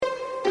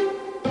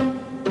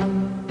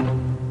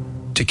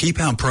To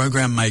keep our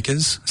program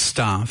makers,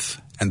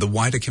 staff and the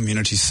wider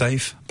community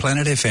safe,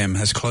 Planet FM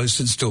has closed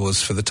its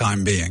doors for the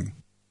time being.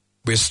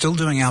 We're still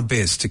doing our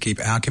best to keep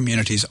our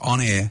communities on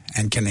air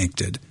and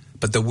connected,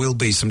 but there will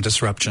be some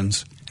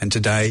disruptions, and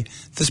today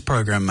this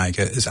program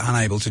maker is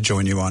unable to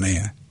join you on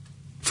air.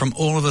 From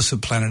all of us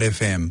at Planet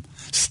FM,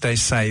 stay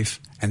safe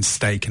and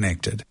stay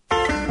connected.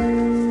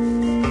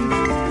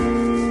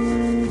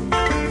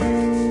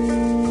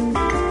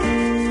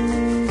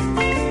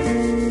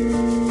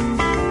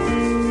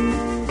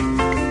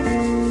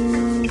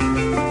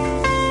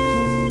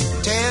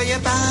 Tell you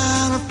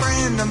about a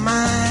friend of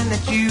mine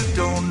that you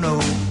don't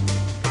know.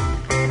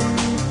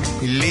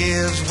 He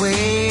lives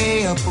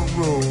way up a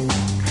road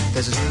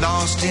that's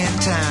lost in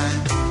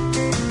time.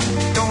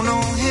 Don't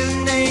know his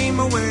name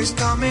or where he's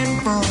coming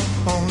from.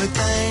 Only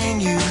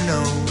thing you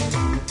know,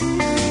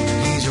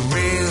 he's a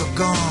real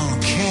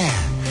gone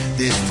cat,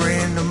 this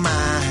friend of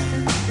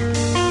mine.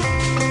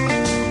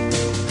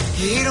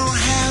 He don't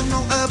have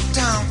no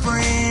uptown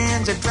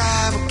friends that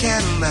drive a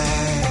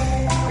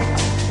Cadillac,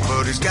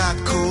 but he's got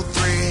cold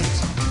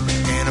threads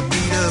and a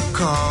beat-up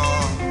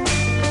car.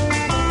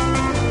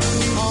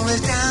 All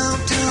his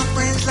downtown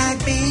friends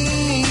like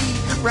me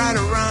ride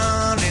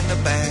around in the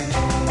back,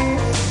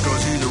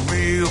 'cause he's a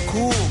real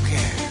cool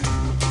cat.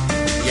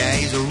 Yeah,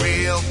 he's a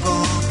real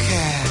cool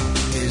cat,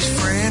 this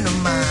friend of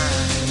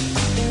mine.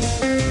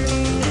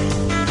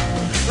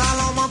 While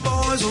all my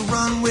boys will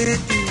run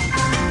with you,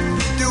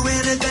 do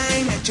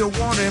anything that you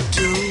want him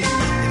to.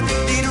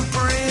 Need a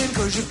friend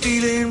 'cause you're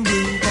feeling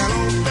blue. That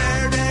old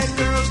bear that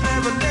girls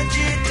never let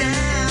you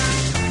down.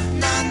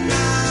 Na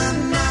na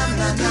na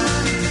na na,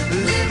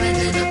 living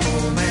in a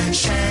poor man's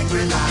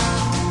Shangri-La.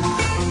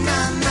 Na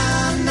na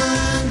na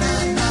na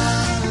na,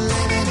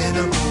 living in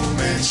a poor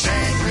man's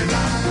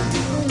Shangri-La.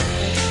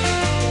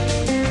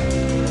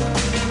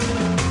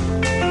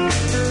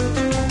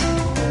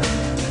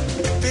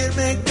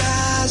 Filming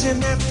guys in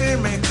their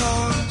filming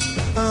cars,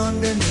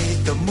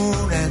 underneath the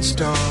moon and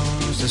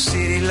stars, the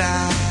city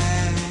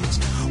lights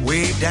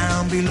way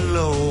down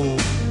below.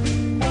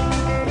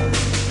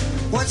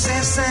 What's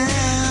that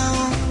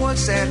sound?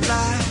 What's that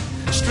light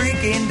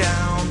streaking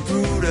down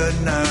through the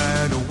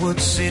night?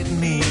 What's it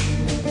mean?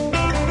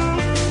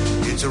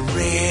 It's a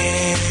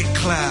red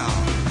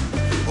cloud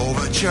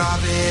over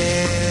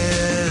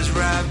Chavez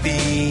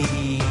Ravine.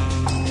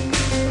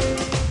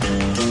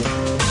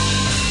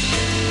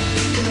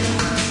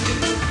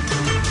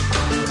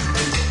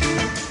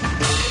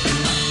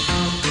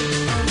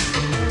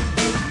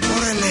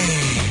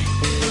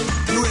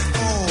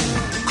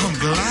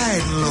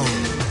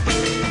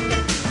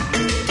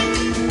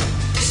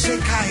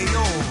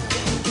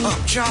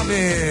 Up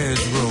Chavez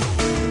Road.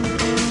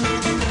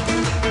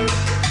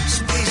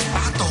 Space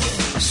Vato,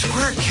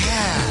 Square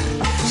Cat,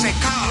 say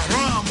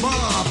caramba,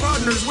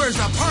 partners, where's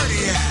the party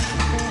at?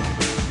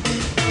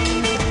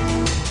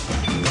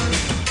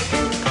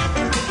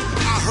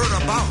 I heard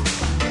about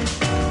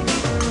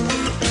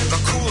the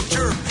cool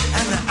jerk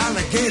and the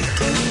alligator,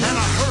 and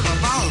I heard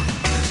about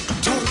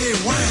Toge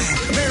Wang,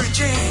 Mary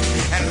Jane,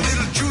 and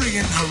little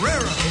Julian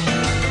Herrera.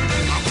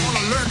 I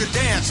wanna learn to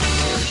dance,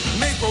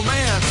 make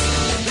romance.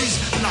 These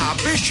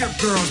Bishop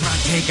girls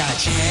might take a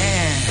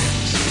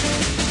chance.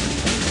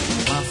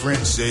 My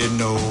friend said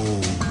no.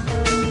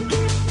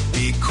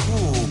 Be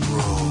cool,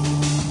 bro.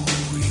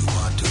 You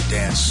want to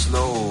dance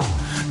slow.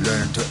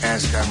 Learn to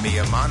ask a mi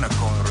hermana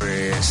con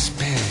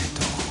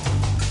respeto.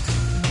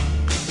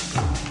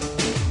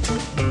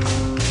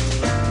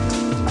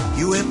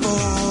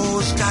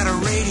 UFO's got a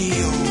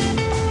radio.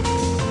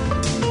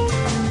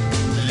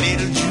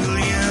 Little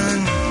Julian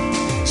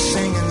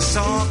singing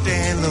soft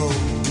and low.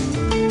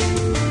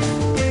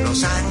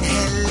 Los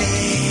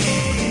Angeles,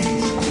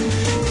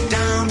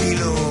 down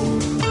below.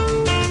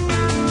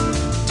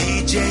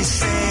 DJ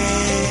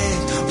said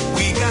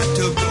we got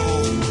to go.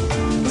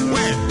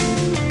 When?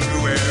 To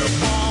El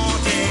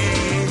Monte,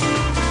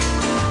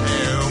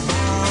 El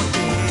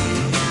Monte,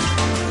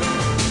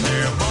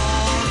 El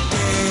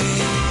Monte,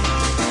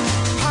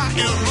 ha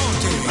El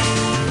Monte.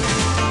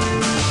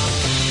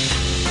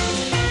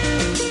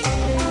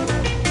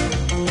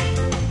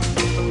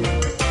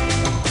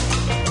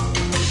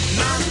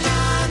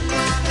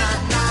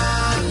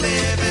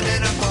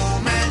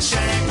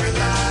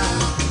 Shangri-La.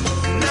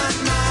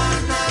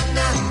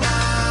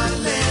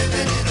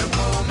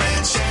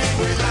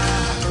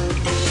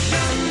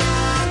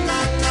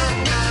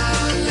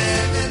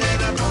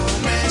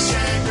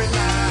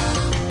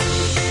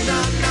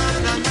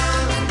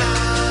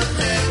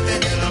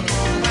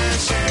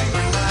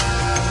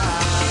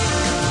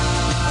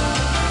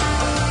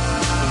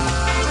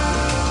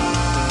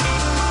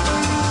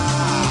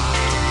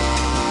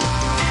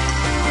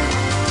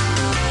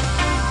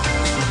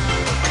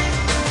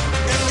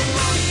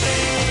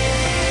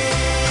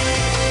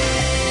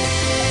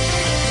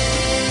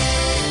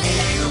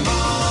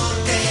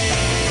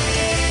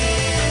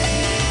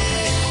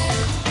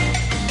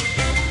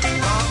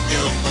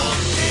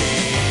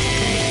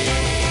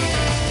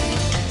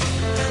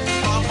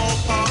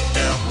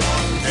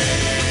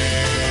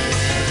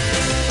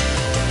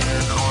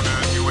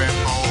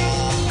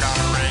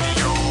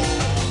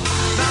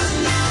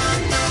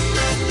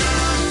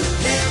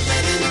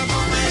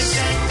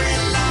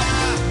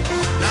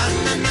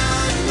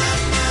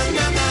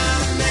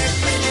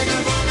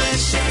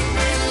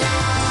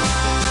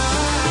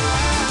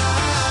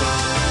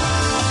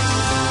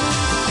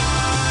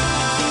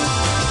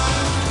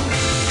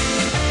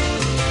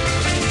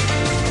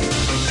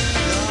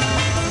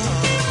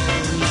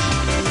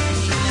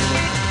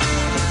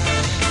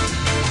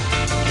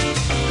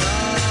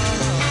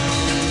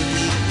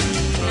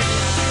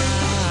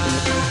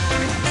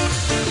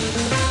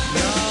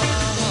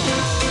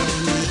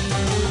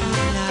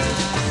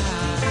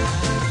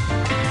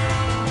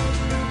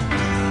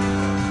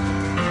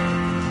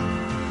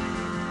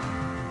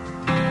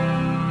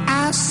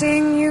 I'll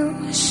sing you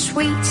a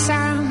sweet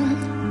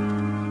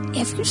song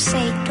if you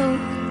say to.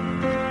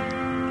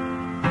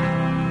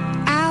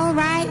 I'll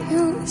write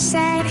you the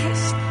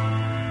saddest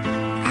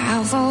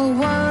of all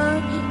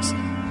words,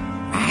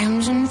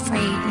 rhymes and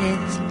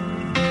phrases.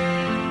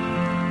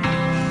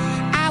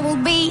 I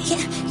will be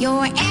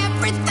your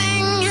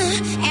everything,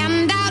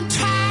 and I'll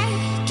try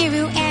to give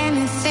you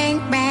anything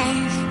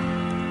back.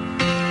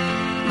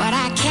 But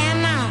I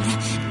cannot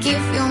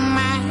give you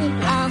my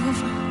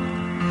love.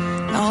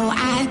 No,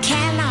 I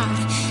cannot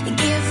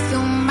give you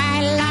my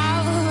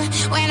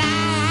love. When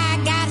I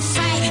got a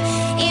fight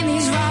in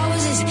these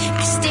roses,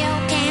 I still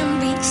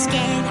can't be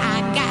scared. I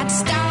got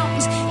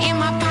stones in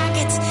my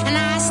pockets, and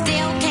I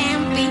still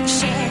can't be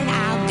scared.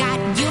 I've got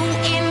you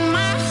in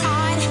my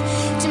heart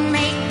to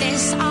make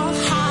this all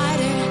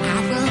harder. I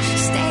will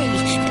stay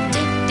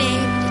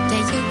addicted to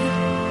you.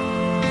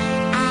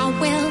 I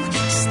will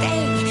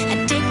stay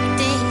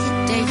addicted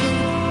to you.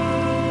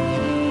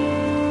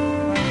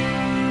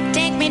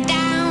 Take me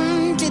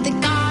down to the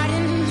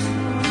garden,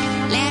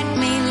 let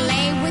me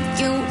lay with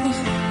you.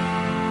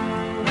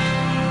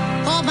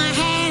 Hold my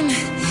hand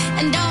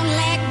and don't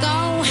let go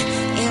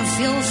if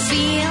you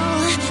feel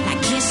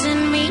like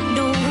kissing me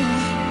do.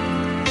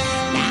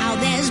 Now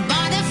there's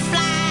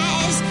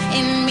butterflies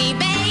in me,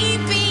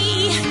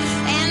 baby,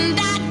 and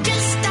I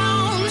just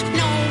don't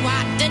know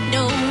what to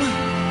do.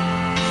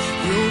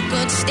 You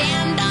could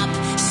stand up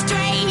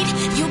straight,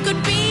 you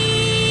could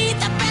be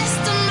the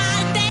best of my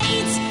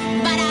dates,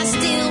 but I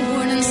still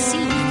wouldn't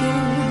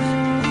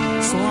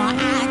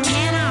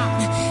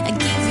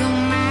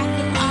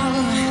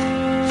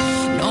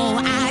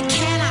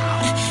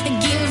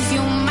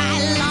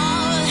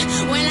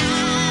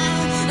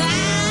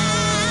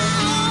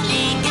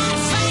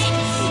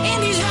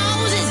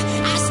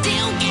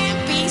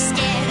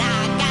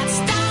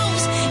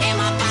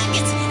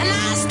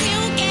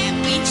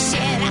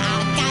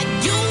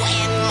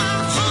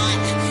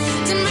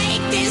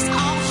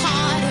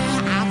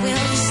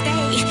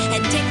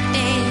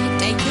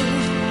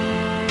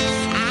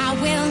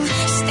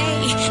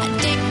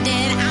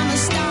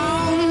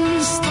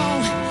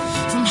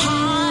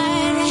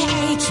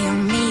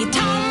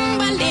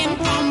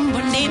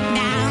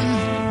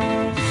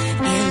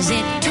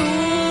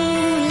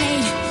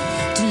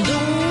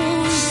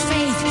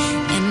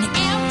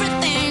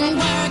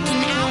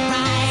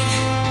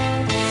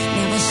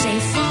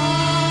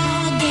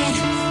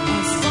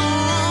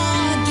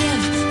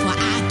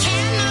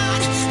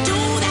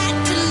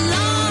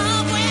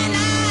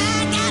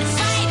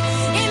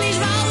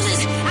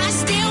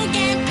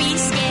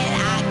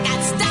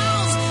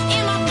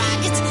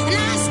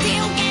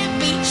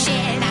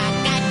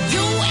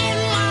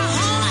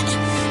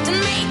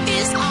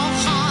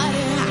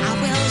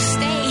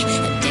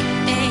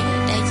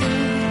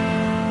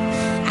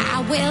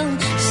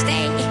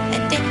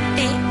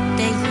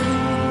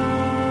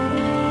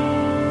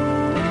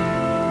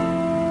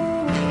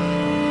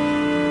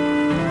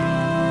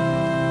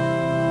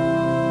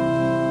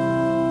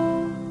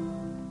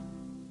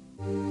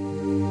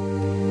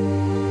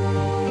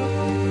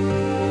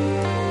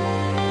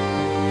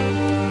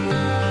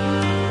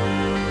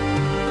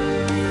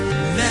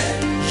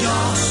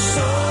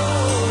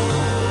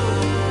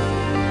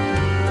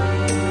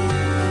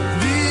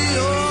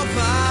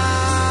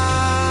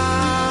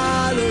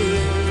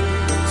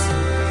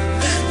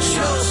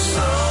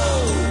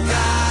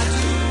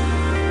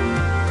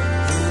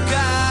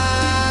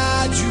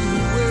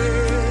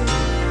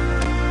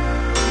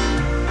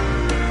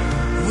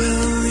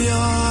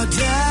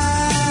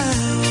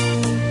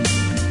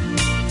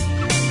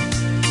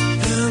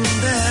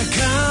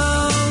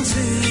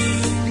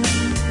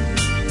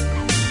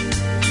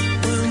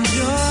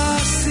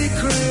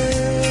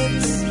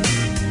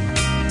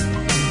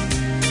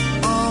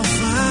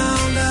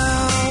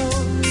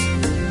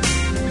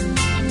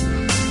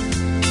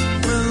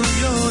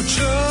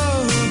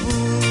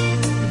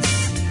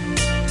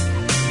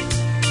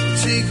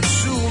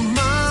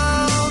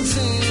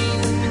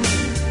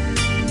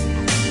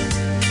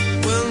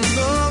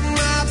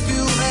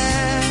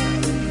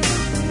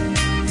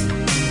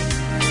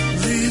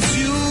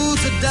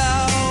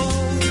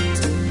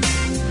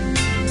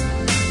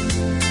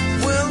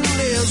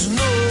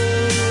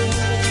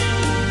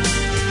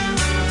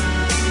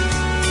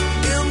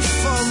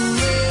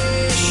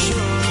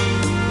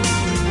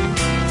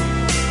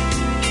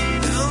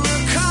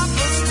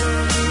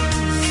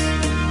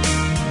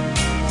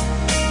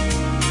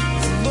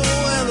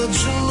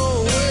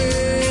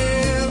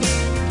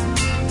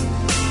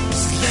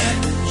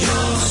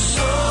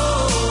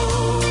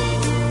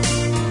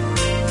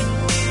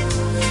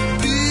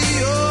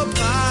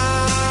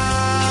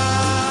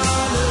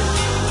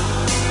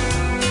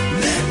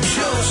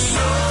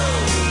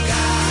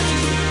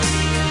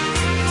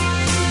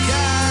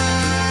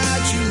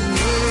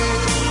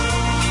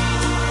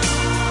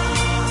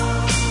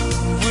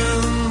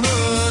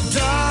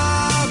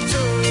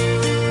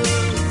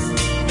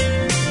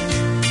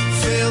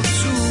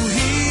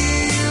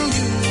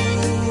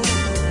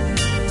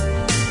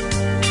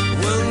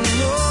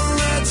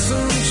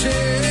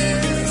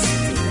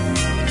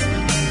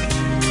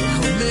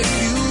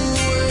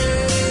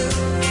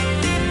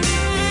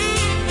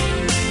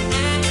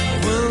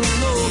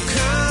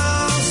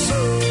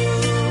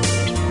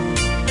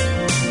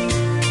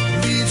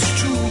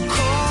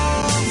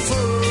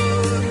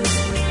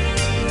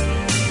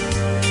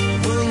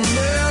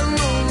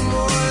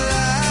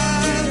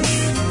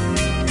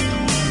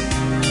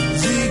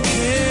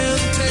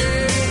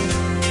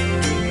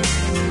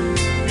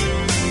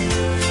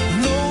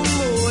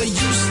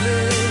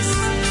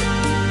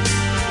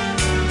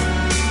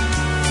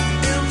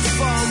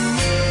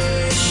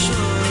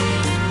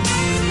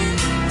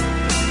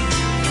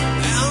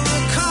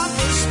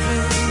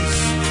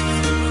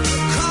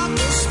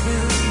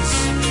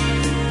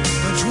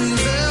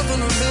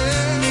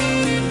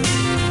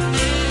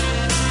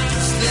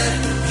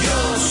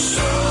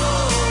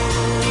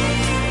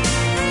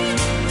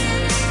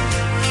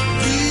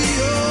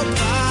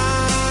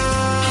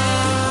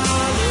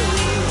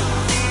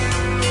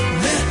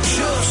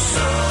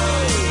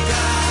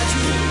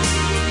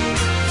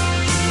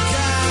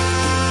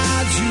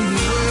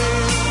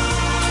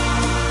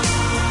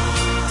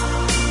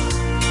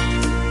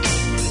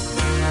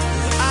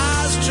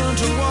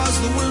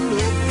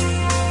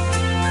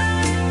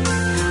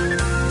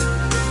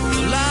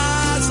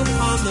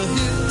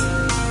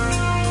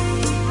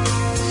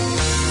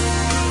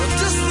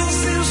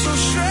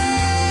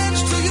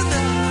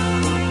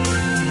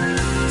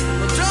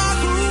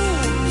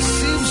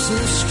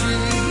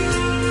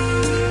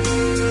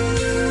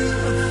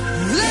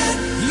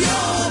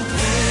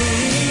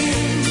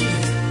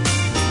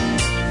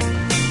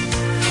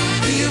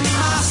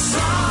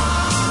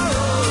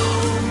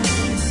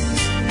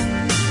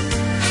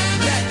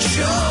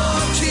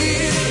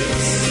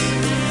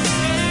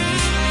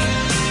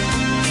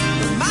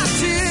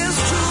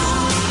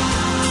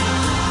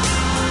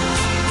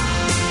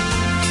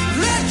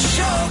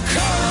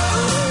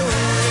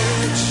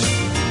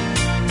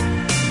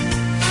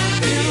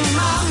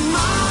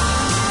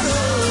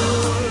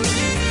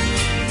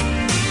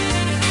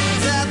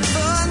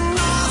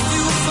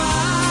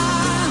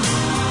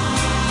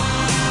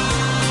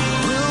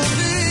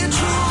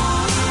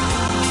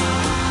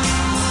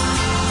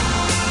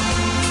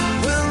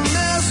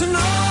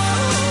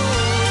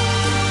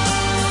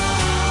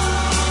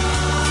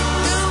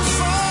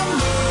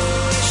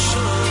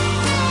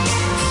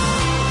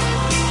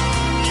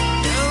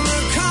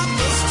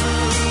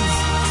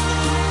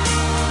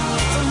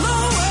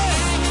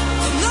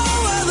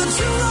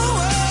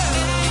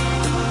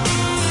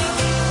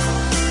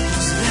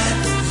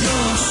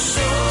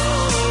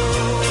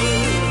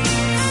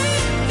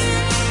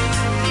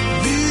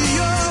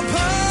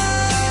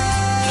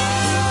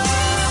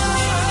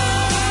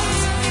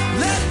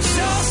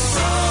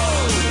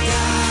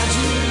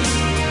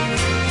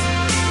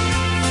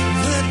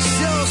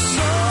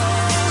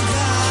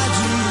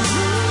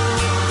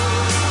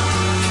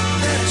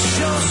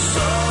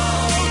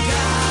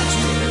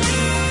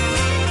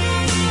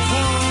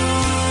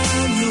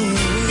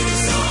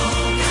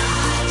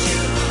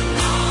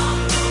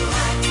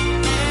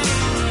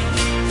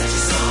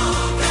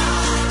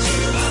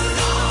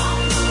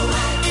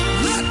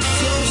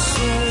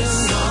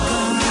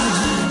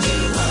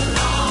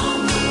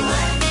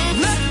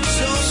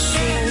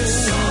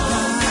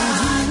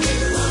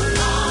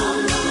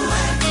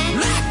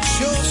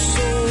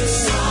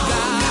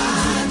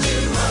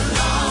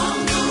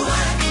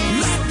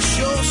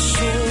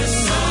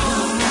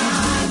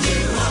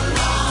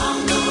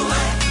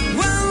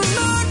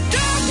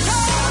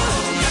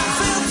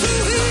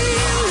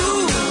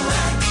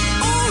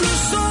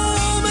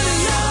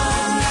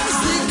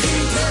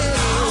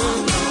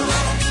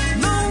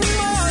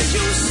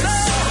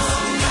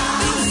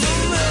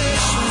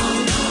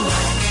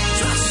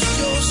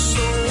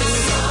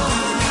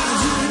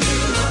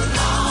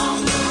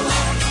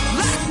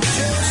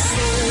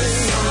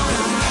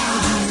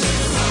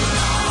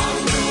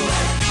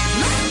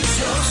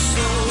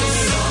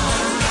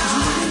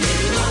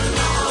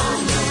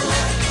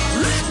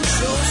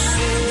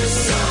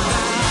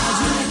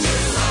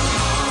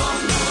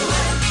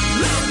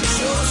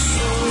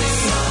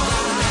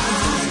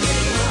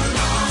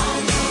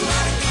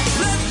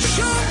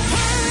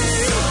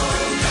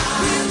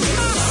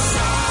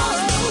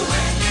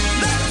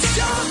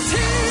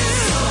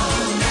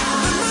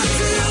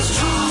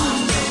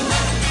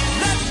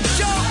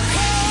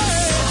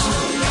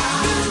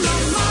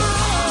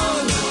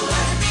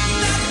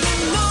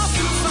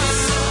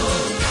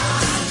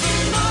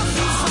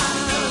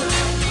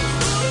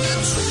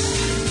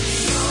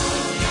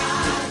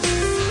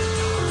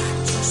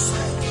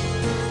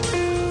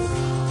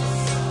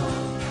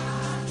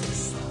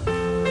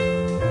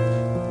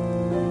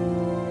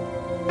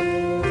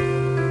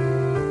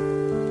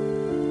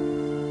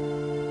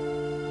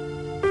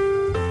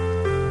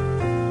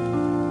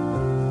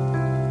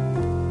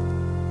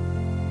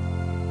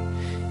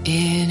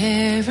In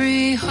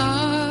every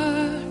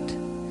heart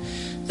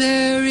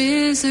there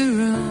is a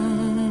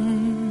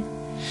room,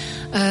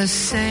 a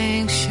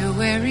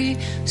sanctuary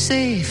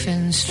safe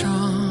and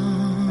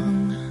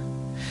strong,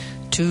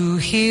 to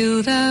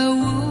heal the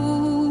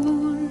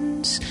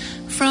wounds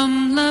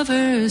from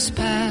lovers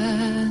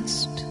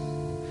past,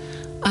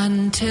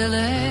 until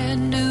a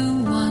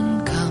new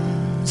one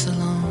comes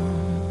along.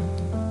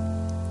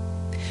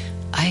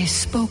 I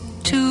spoke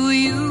to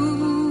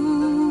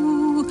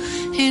you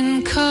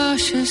in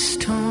cautious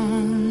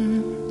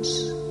tones.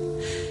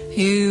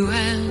 You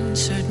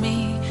answered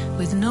me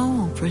with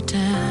no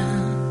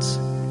pretense,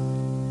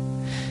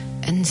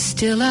 and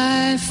still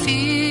I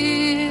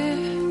fear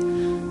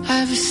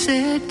I've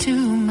said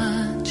too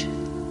much.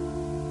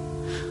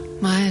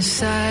 My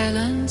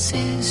silence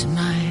is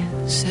my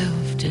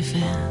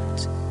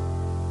self-defense.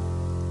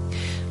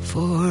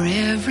 For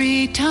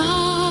every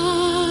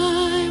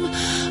time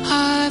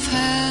I've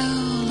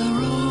held a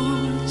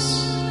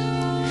rose,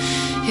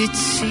 it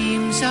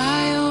seems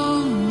I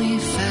only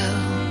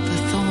felt the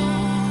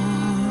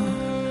thorn.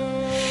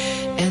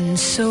 And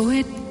so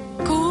it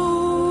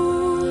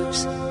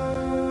goes,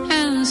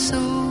 and so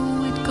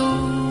it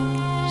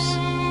goes,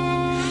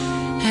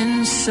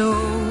 and so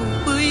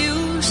will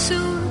you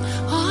soon,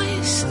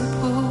 I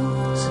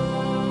suppose.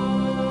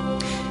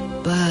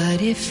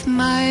 But if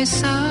my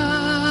silence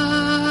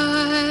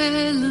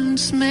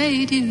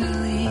made you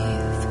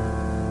leave,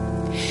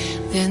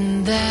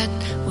 then that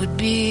would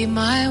be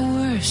my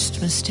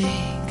worst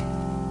mistake.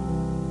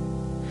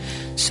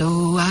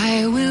 So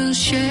I will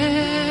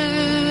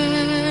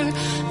share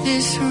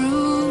this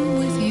room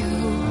with you,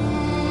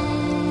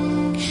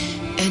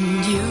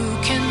 and you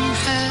can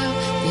have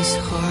this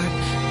heart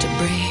to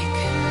break.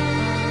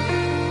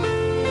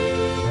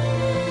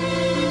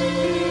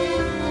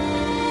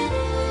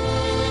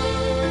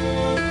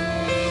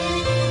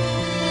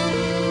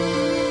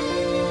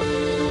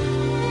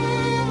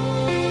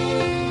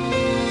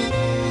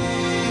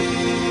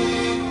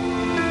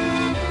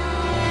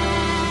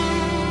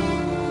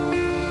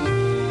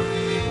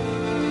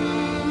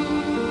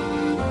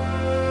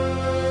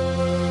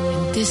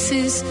 This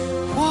is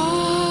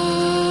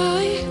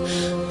why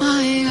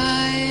my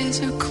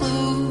eyes are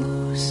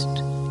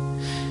closed.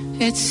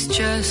 It's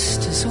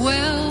just as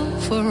well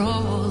for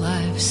all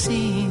I've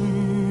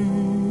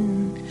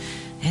seen.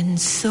 And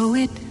so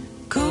it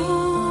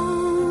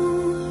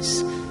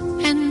goes,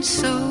 and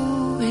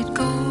so it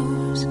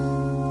goes.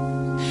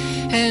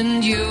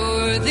 And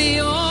you're the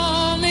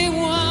only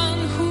one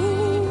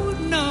who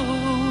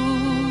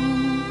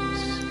knows.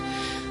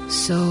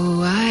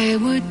 So I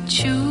would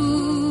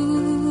choose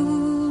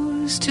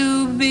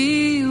to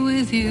be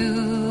with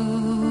you.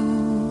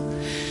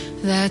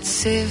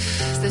 That's if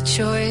the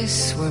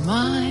choice were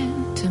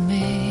mine to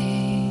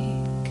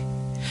make.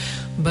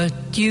 But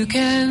you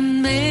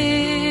can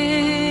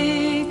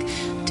make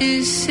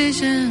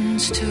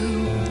decisions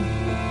too,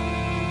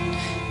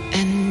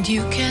 and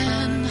you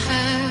can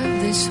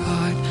have this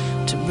heart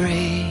to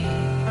break.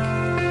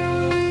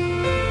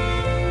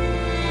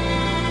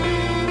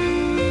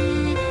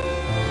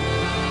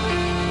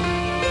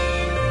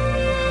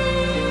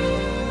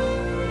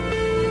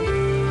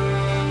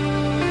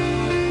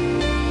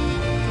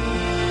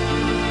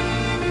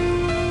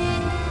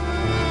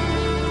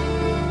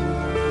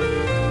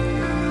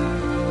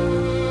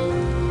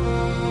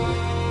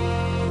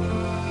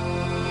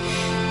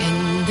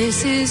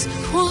 This is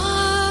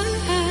why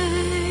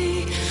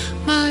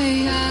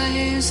my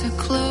eyes are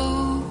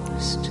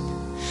closed.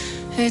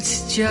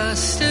 It's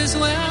just as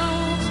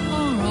well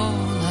for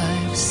all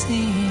I've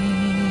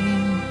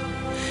seen.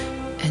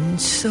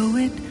 And so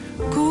it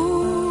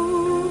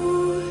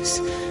goes,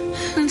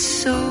 and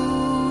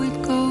so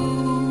it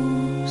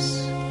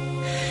goes.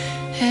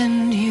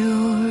 And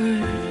you're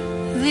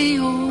the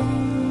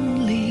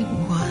only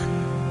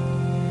one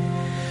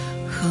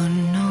who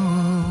knows.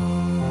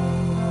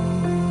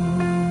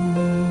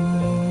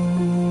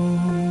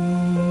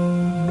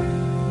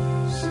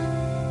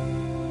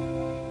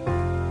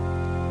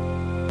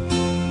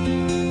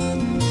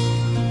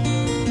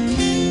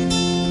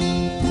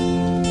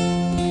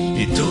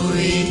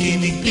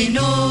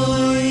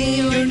 Pinoy,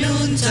 your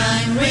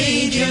noontime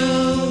radio.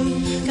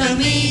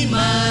 Kami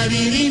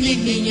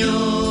maririnig ninyo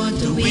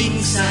tuwing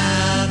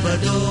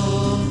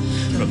Sabado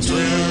from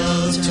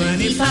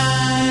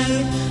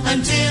 12:25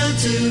 until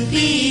 2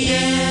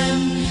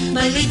 p.m.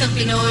 Balitang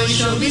Pinoy,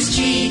 showbiz,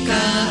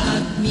 chika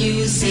at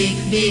music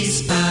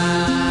biz pa.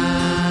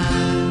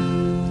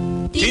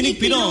 Tinig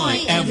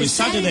Pinoy every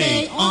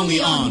Saturday only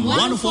on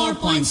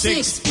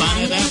 104.6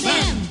 Planet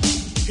FM.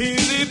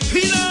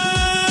 Pilipinas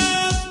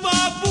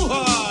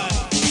Mabuhay!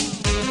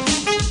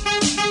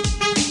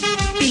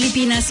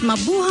 Pilipinas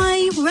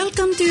Mabuhay,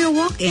 welcome to your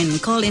walk-in,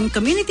 call-in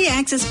community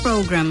access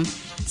program,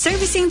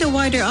 servicing the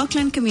wider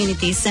Auckland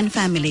communities and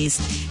families.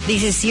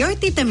 This is your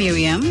Tita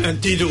Miriam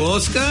and Tito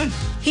Oscar,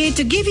 here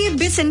to give you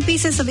bits and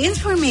pieces of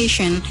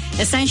information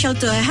essential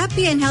to a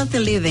happy and healthy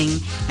living,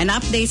 and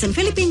updates on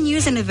Philippine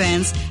news and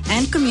events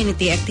and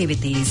community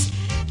activities.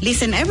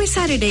 Listen every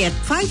Saturday at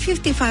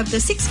 5:55 to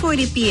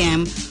 6:40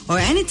 p.m. or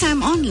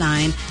anytime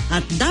online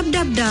at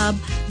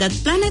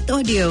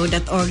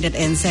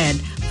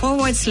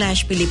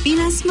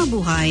www.planetaudio.org.nz/Pilipinas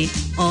Mabuhay,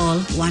 all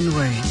one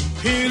word.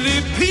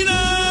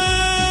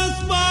 Pilipinas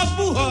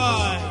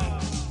Mabuhay!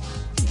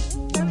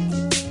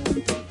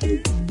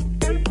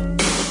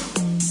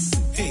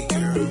 Hey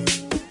girl,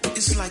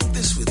 it's like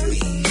this with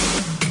me.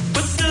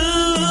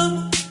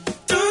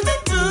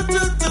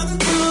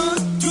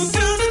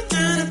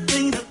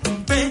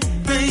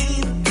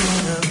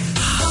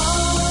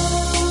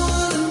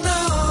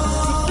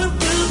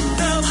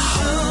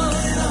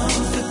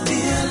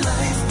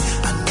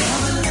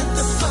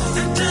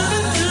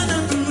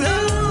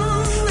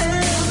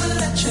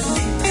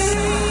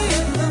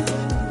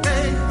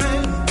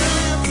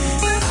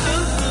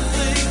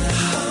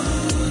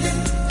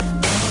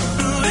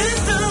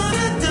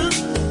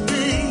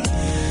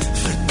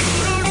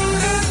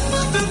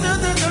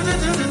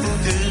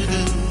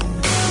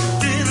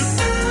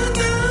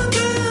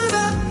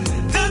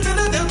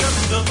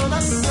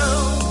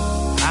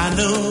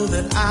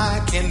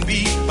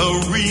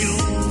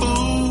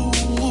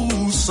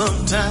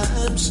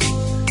 Sometimes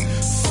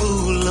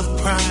full of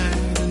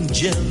pride and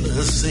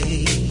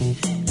jealousy,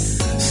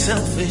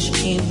 selfish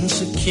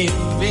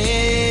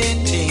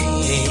insecurity.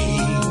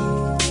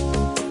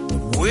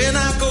 When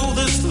I go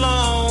this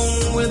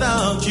long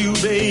without you,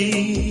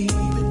 babe,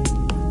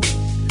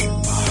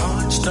 my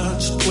heart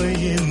starts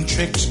playing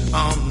tricks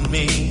on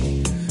me,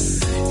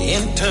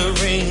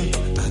 entering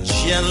a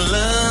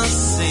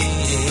jealousy.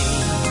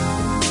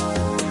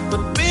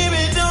 But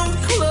baby, don't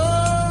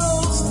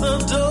close the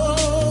door.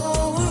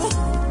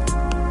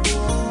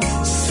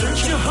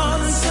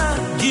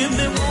 Give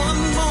me one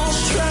more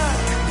try.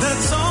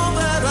 That's all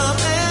that I'm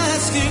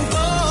asking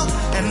for,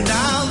 and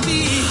I'll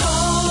be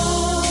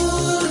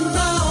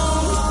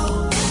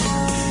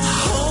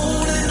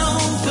holding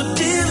on for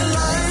dear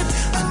life.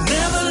 I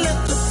never let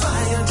the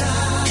fire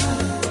die.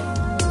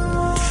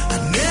 I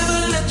never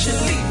let you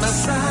leave my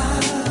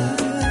side.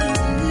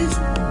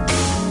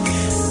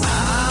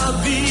 I'll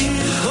be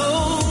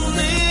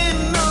holding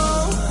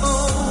on.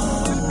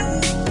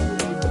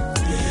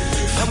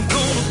 I'm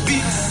gonna be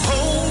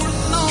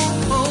holding on.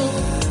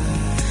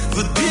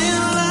 The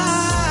dear life.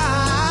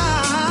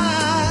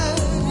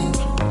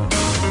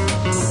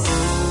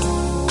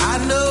 I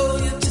know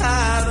you're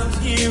tired of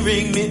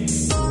hearing me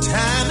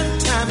time and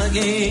time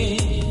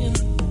again,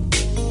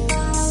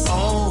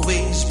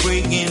 always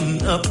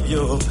bringing up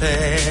your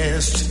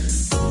past.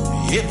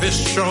 If it's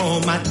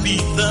strong, might be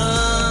the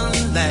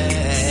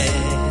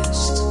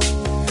last.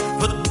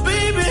 But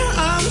baby,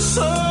 I'm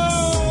so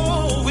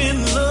in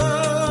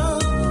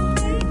love.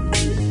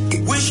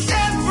 Wish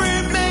every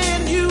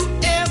man you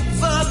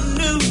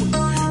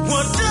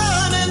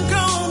done and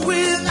gone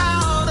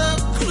without a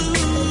clue.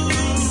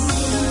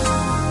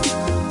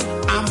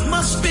 I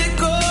must be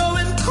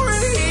going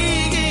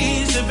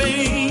crazy,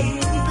 baby.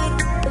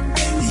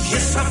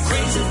 Yes, I'm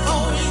crazy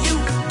for you.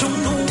 Don't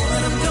know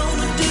what I'm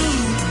gonna do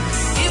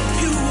if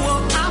you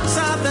walk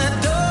outside that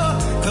door.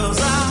 'Cause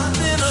I've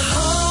been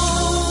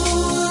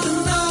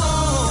holding on.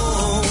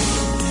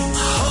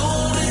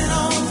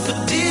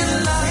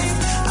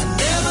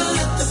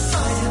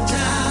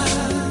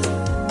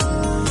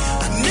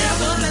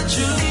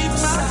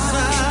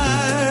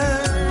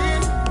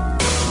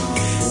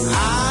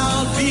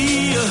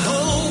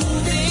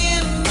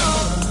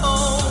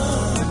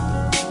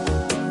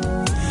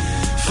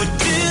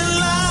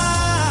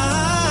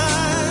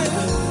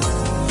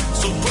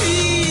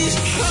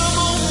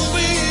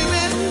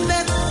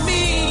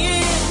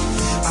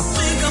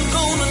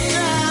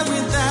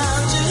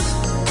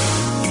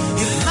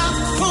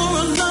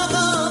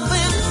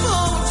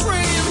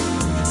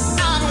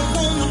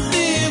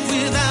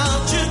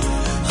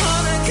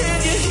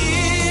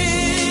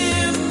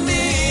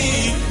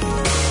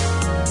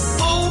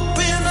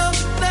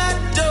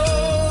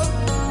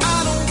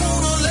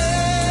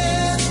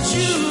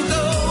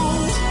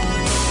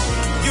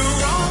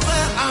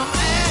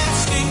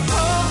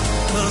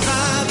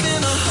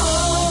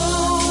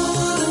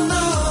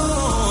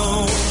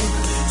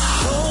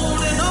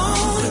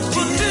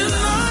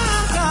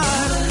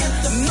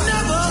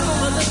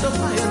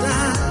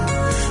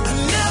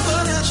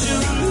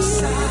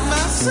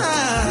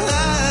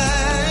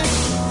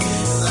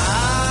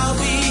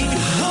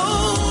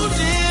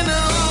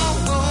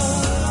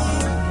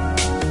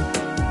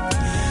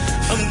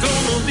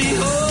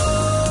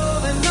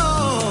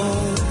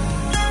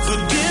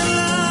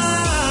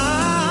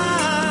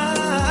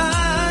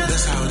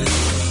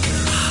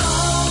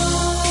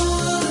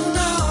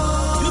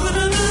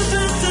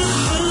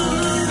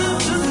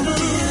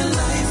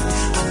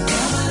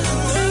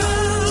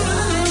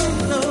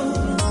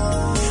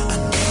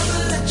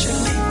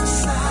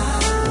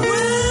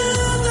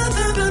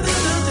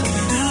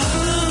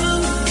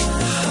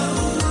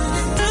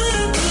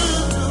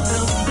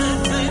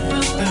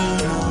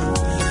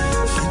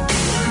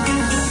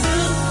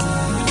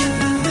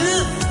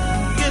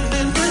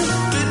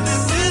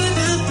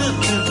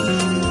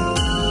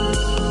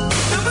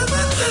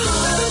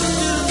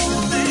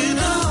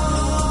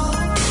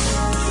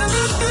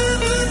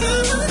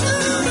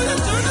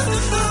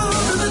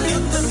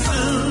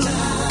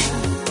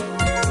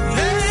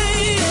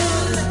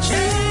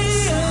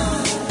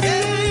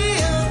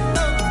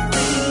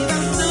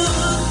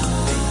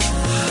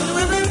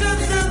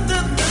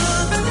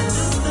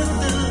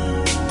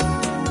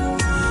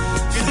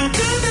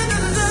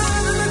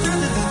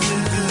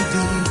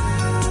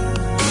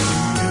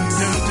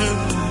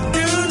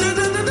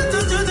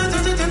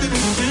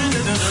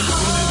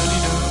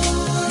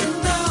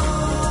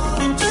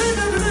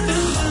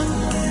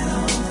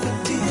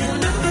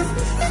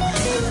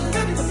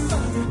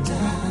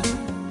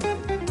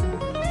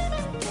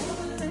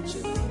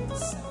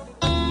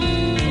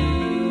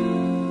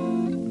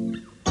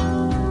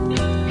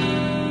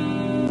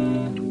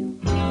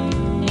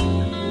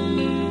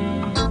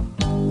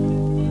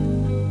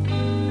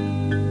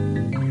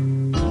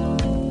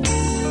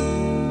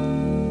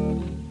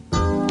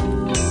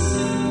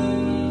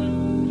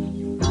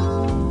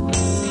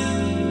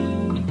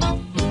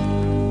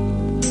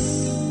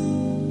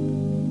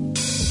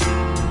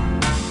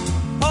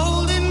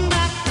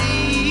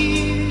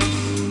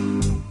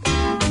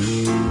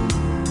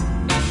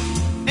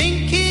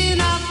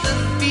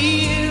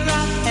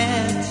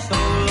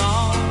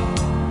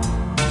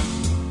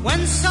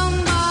 when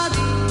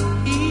somebody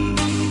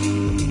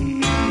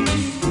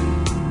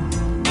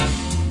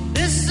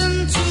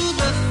listen to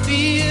the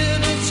fear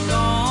that's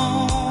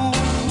gone,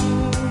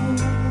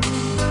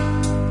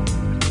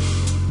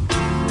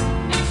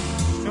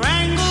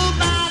 strangled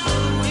by the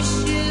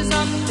wishes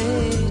of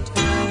fate,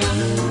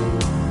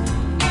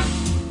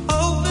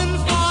 open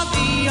for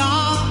the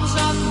arms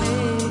of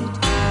fate.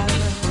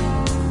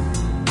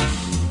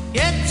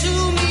 Get to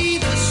me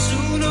the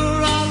sooner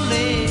or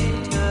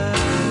later.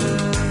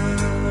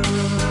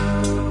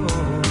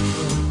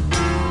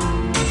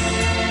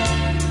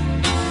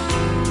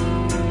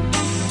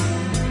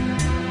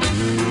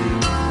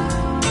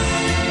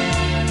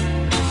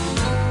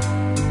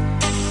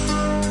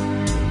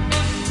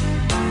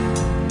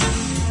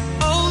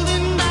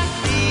 Holding back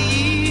the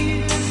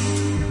years,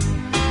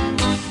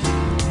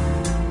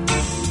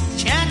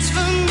 chance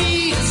for me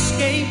to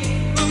escape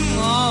from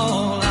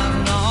all I've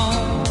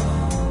known.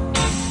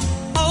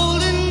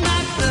 Holding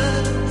back the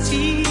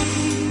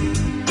tears,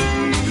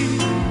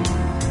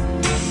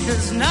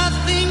 'cause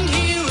nothing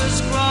here is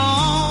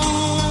grown.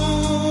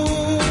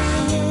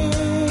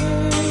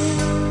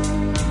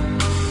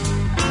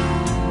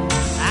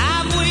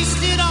 I've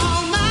wasted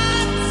all my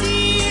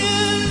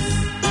tears,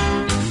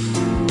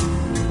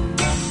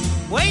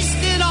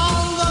 wasted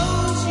all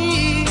those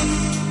years.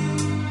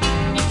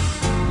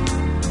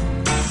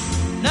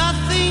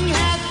 Nothing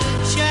had the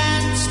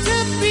chance to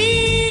be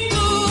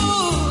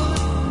good.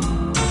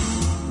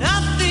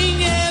 Nothing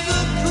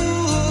ever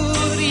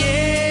could,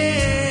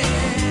 yeah.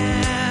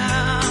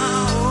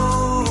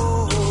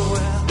 Oh,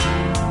 well,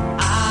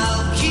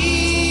 I'll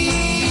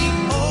keep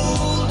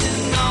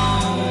holding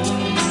on.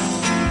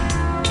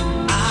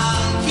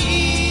 I'll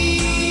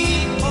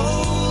keep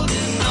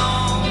holding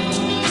on.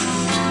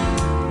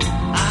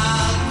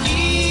 I'll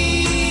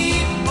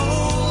keep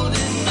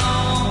holding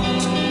on.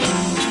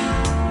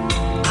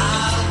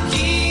 I'll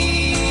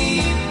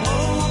keep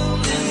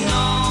holding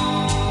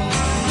on.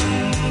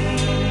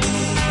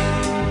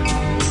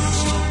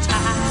 So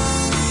tight.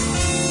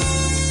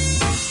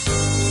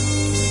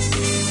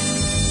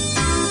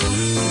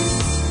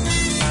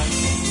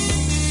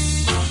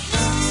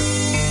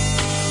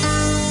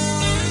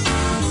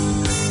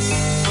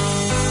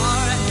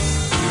 All right.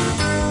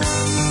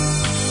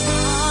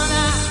 On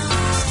now.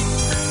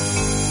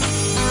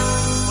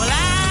 Well, I've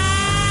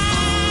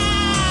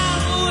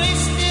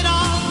wasted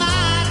all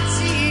my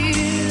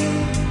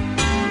tears,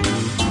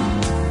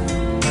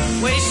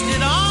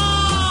 wasted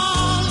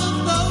all of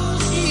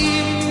those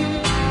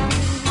years,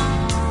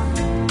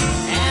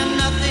 and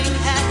nothing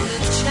had the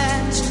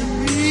chance to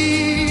be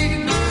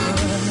good,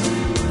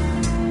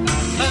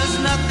 'cause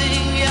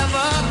nothing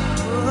ever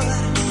could.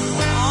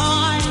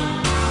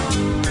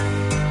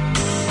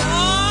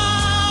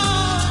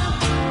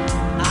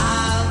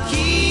 I'll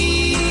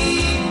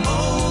keep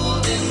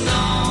holding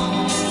on.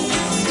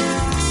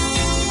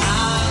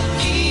 I'll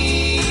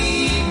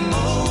keep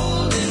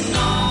holding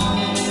on.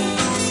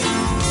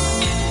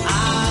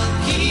 I'll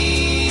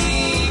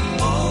keep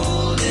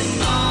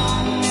holding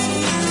on.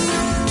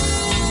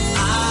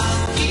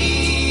 I'll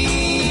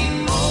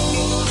keep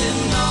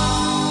holding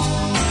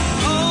on.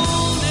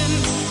 Holding,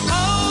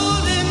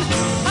 holding,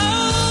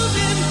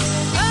 holding.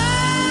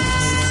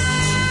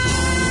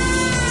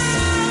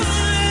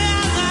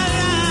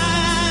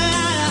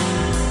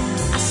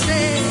 I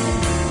said,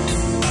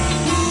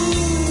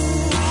 ooh,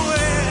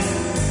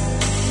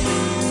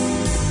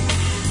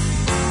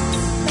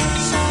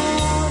 that's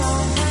all I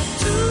have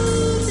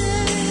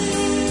today.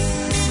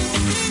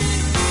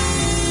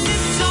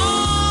 It's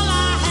all I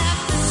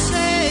have to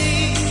say.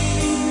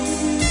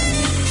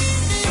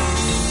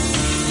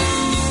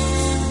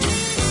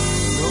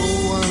 No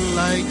one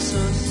likes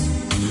us,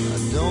 I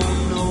don't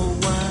know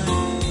why.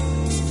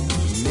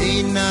 May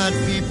not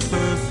be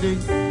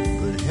perfect,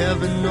 but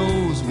heaven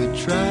knows we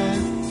try.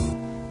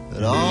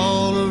 But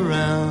all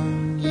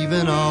around,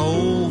 even our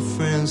old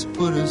friends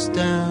put us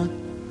down.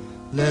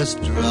 Let's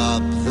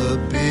drop the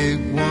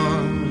big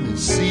one and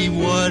see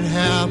what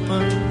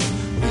happens.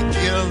 We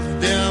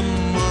give them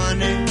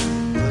money,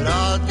 but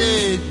are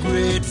they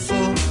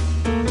grateful?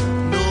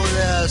 No,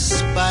 they're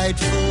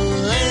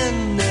spiteful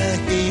and they're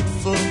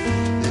hateful.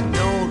 They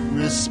don't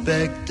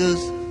respect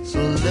us, so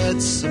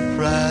let's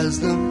surprise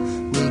them.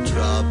 We'll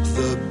drop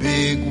the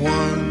big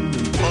one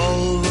and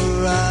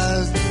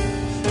pulverize them.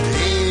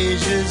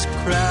 Asia's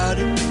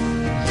crowded,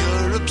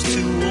 Europe's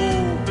too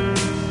old,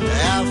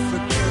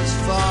 Africa's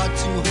far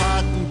too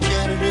hot and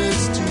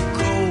Canada's too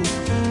cold,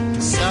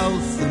 and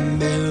South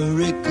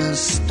America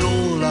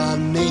stole our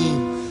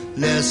name.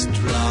 Let's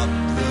drop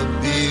the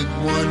big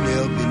one,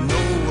 there'll be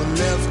no one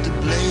left to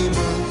blame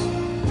us.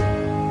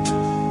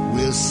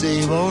 We'll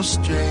save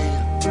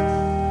Australia,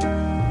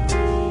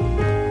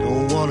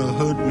 don't wanna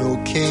hurt no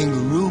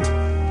kangaroo.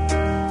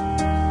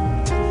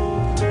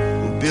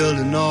 We're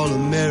building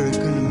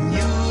all-American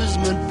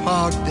amusement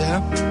park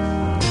there.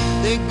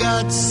 They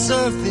got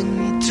surfing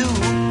too.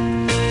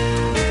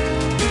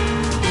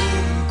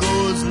 Boom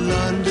goes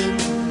London,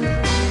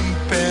 boom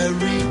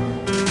Paris.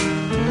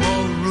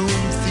 More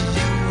room for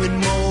you and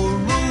more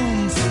room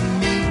for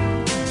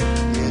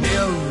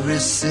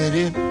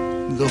city,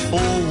 the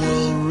whole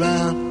world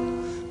round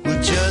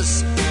will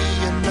just be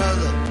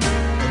another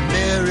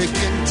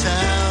American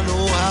town.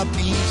 Oh, how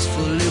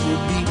peaceful it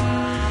will be.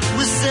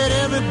 We'll set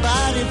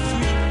everybody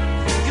free.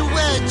 You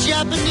wear a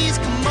Japanese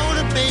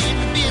kimono, baby,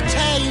 be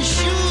Italian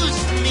shoes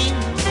for me.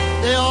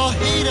 They all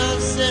hate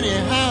us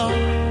anyhow.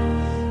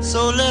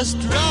 So let's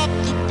drop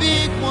the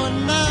big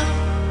one now.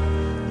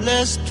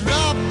 Let's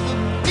drop the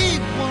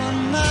big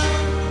one now.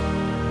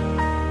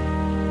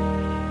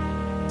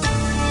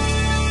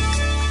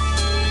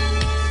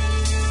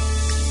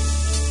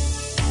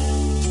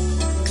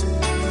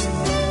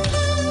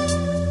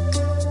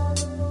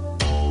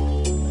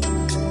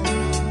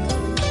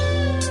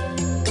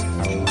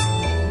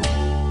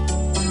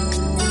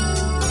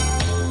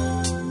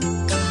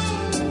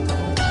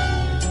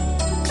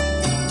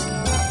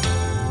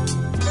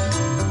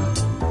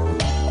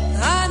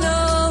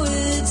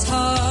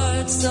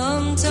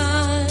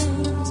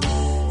 Sometimes,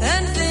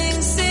 and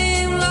things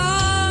seem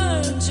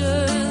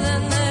larger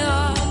than they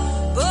are.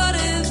 But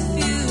if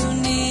you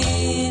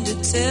need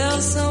to tell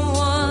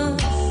someone,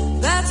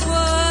 that's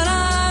what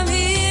I'm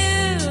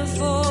here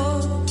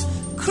for.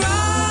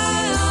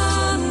 Cry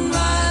on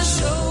my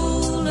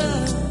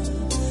shoulder,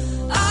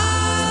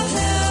 I'll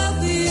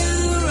help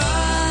you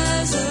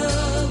rise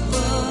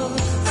above.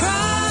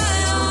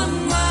 Cry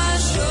on my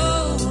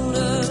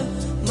shoulder,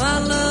 my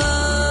love.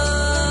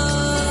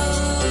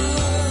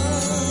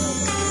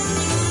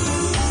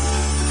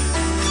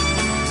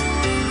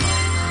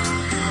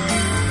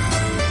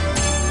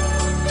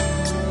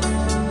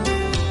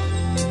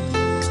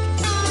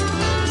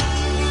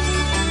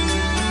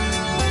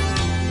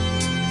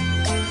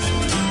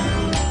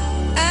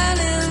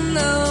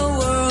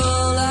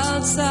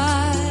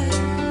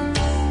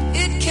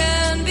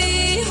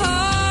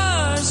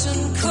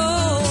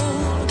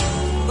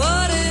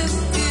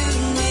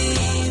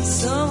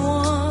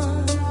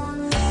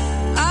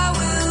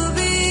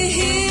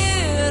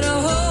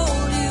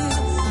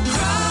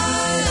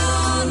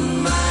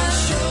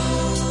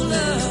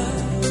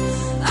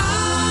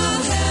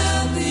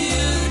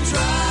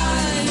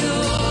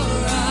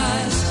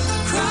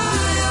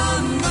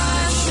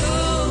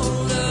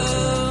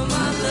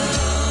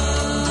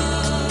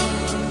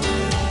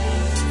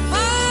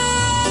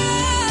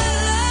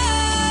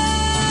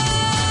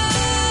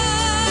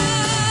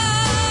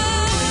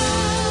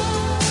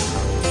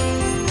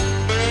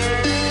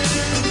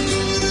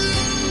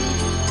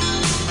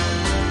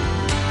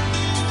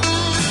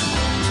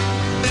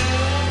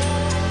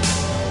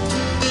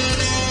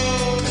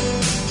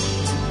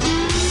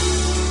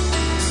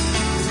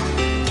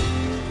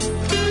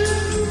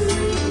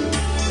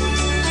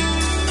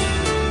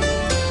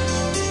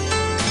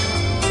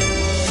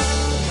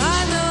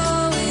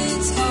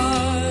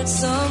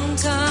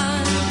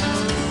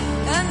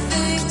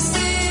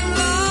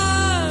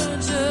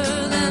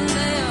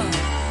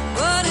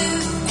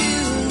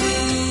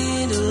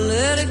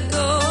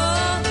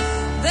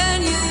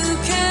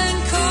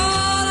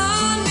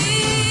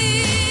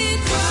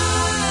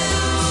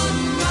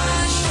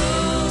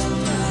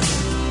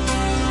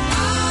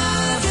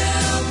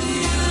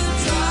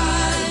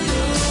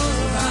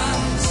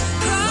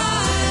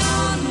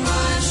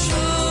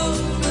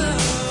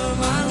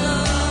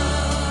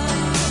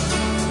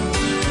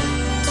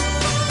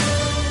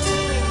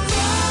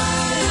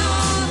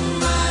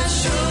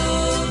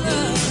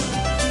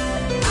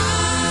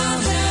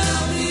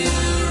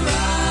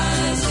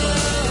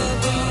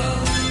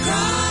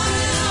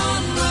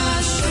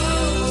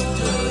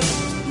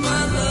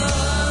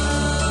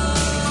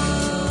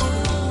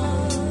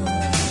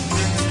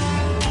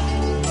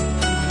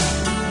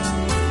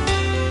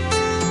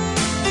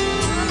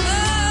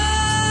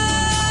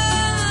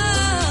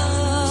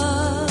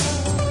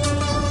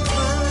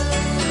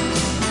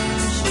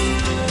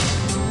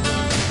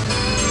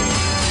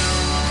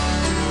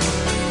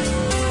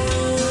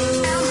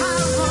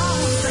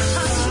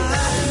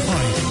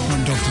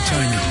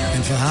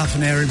 Half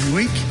an hour every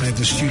week, I have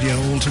the studio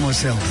all to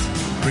myself,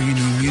 bringing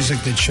you music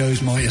that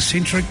shows my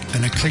eccentric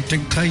and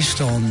eclectic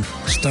taste on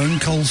Stone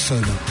Cold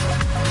Sober.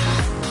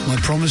 My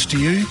promise to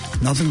you,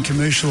 nothing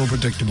commercial or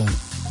predictable.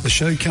 The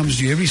show comes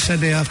to you every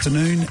Saturday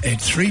afternoon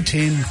at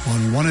 3:10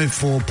 on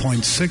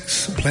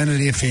 104.6 Planet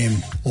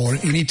FM or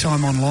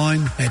anytime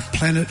online at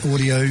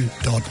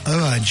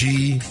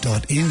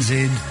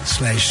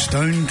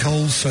planetaudio.org.nz/Stone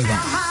Cold Sober.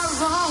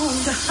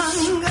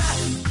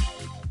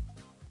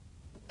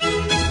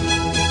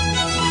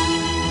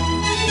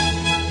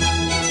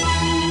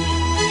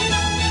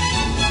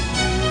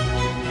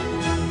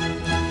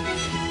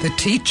 The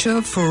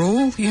teacher for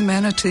all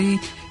humanity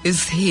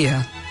is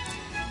here.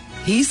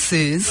 He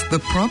says the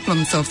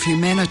problems of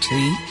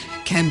humanity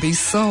can be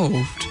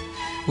solved.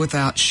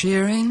 Without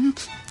sharing,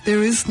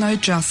 there is no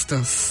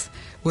justice.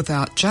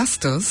 Without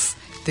justice,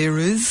 there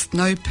is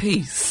no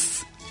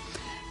peace.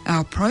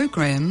 Our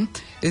program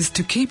is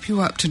to keep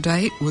you up to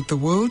date with the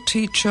world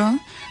teacher,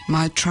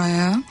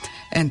 Maitreya,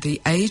 and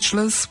the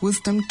ageless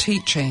wisdom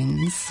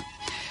teachings.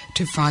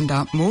 To find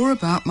out more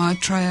about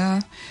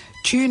Maitreya,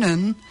 tune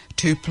in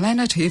to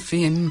Planet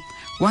FM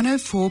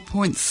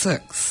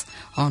 104.6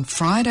 on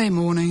Friday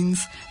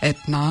mornings at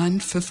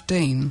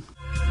 9:15.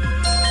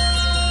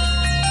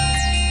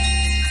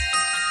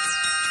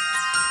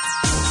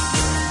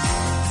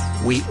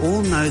 We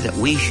all know that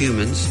we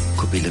humans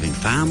could be living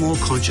far more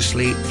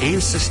consciously and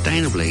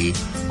sustainably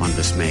on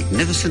this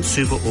magnificent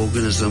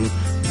superorganism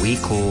we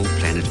call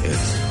planet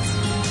Earth.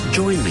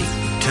 Join me,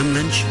 Tim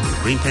Lynch, on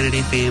Green Planet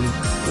FM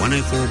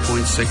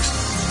 104.6,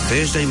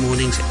 Thursday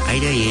mornings at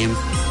 8 a.m,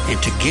 and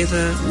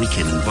together we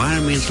can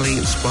environmentally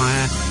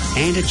inspire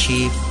and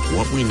achieve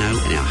what we know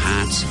in our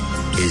hearts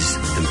is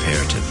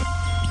imperative.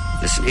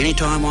 Listen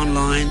anytime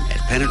online at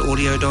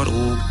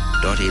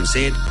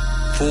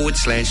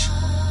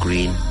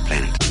planetaudio.org.nz/Green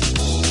Planet.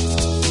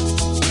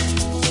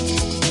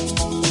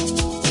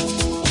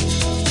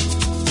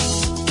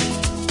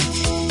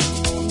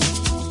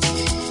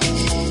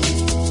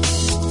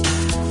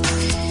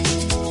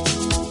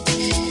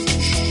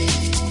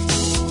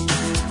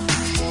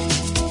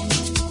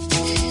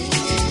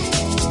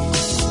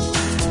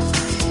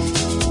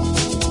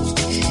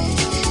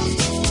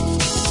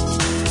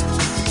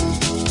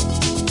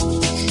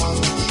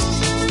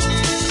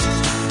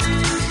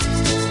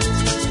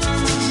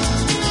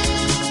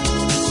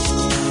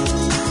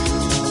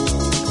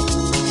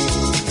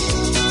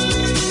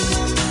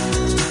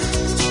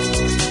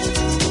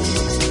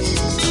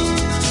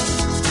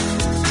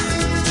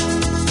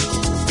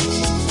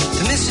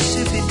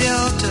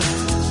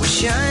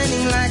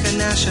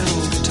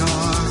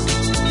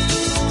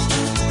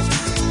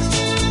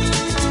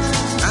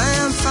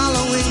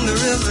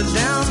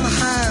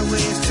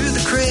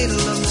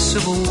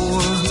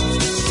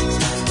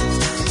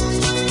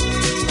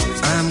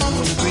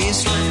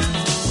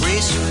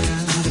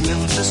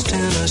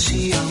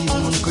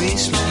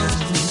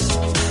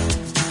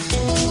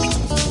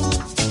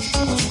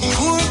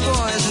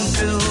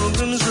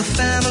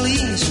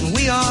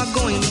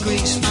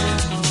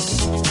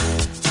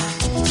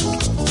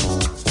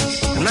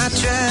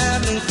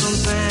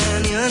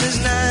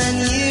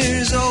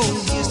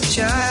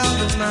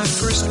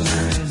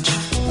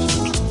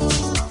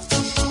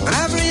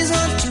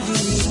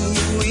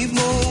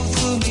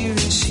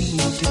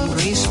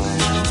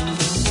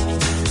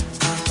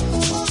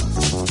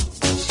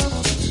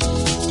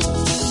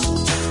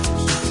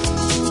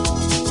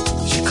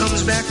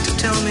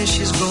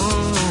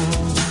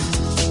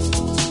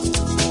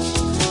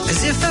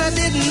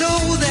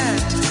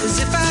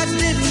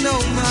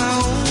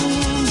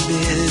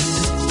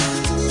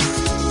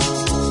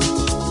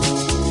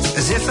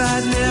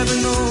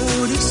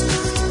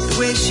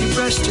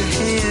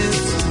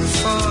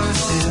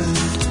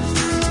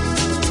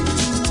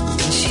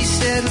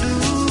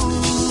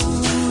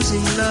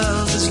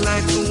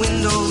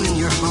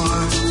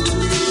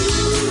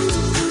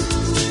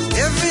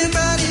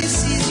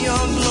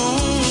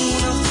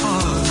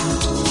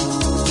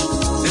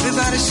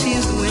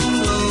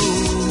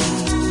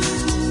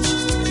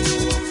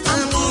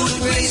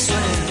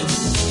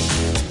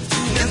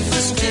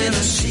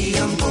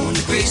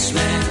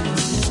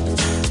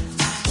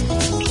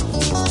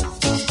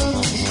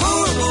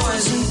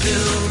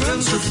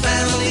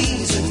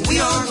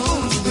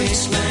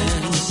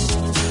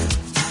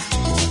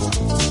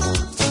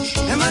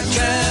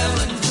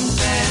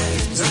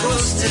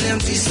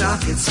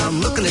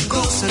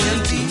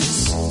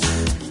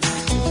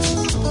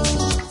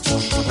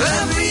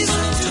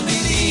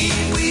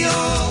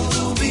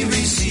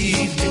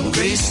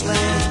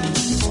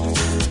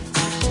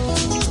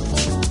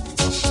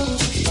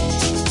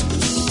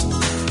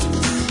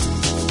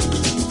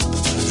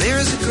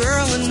 There's a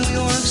girl in New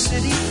York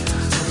City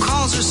who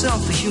calls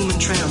herself a human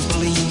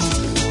trampoline.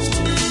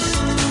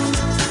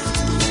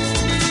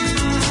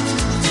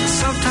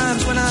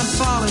 Sometimes when I'm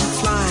falling,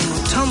 flying,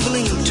 or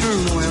tumbling in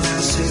turmoil,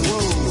 I say,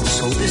 whoa,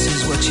 so this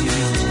is what she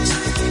means.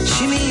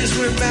 She means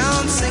we're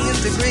bouncing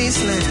into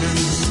Graceland.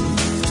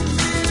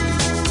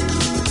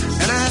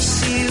 And I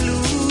see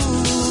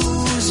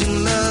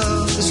losing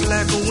love is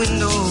like a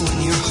window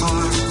in your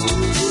heart.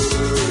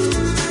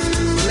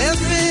 Well,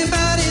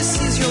 everybody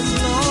sees you're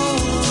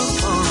blown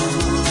apart.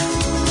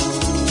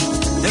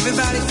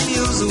 Everybody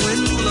feels the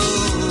wind blow.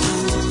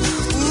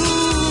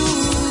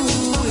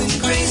 Ooh, in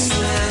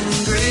Graceland, in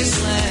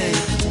Graceland.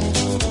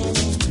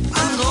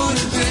 I'm going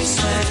to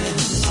Graceland.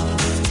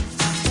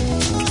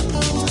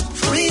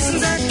 For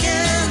reasons I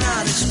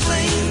cannot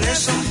explain,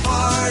 there's some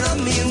part of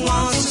me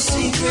wants to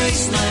see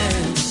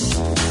Graceland.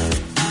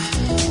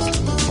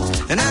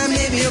 And I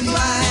may be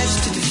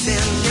obliged to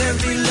defend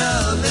every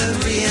love,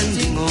 every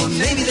ending, or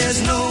maybe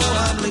there's no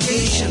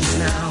obligations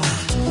now.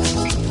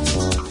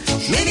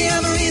 Maybe I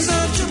have a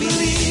reason to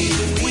believe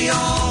we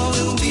all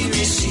will be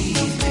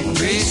received in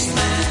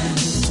Graceland.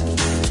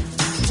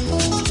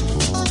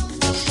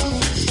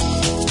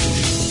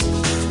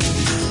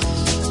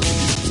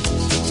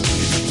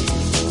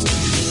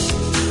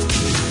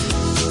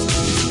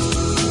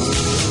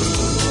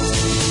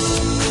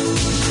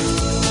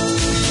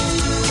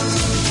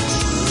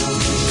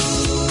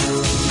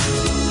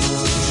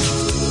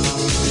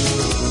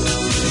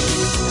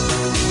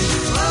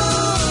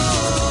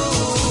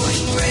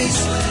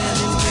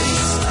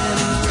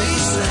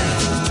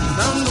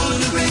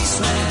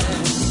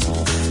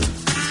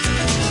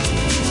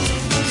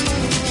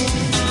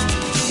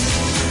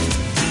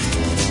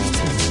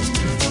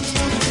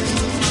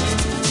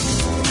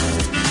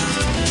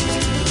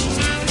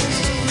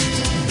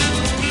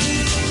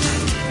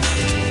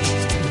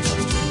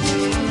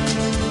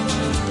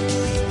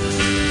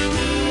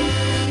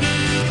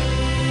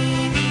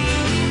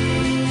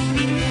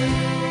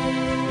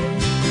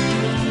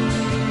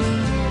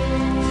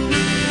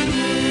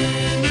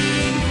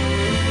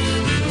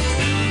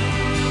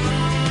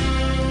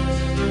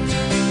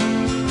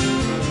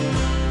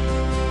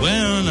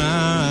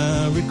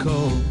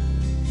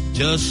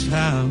 just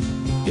how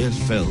it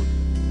felt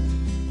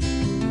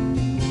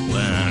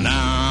when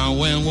I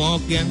went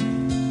walking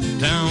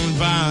down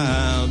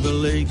by the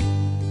lake.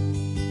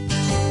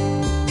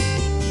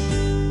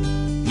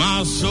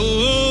 My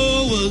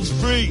soul was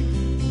free,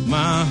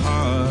 my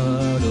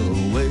heart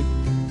awake.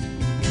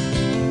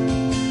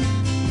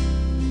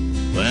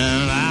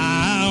 When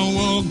I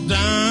walked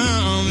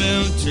down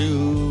into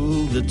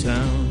the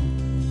town,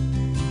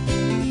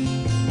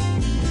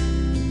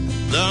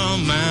 the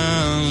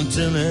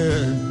mountain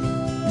air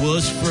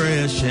was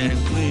fresh and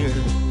clear.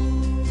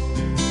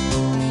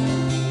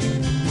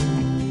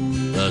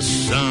 The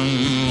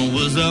sun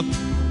was up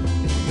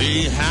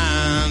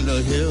behind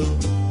the hill.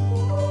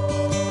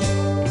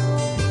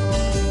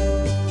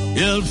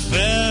 It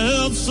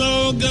felt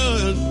so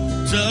good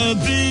to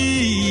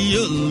be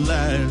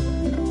alive.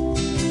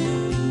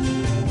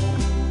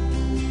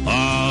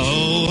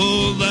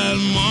 Oh, that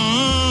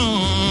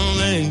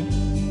morning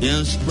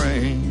in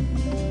spring,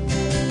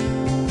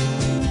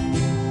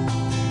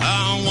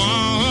 I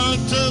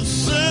want to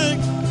sing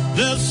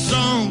this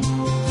song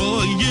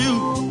for you.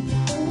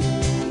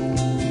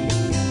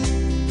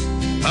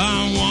 I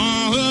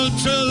want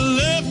to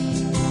lift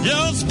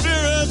your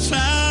spirits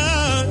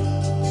high.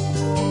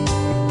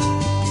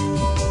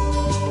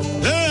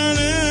 And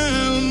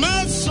in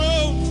my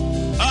soul,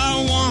 I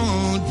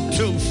want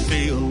to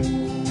feel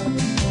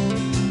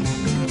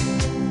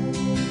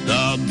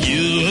the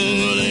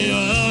beauty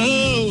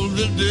of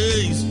the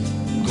days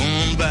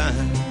gone by.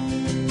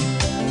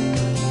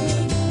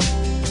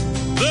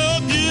 The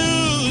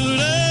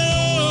beauty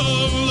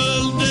of the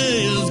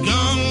days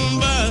gone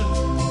by.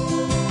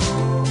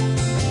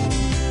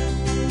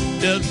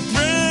 It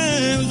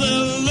brings a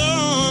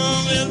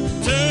longing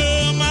to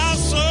my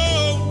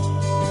soul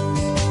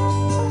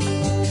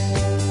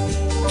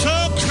to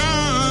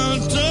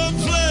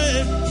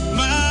contemplate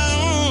my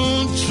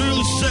own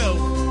true self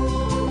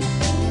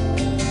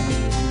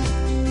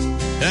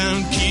and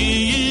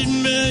keep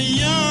me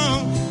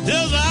young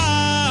as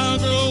I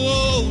grow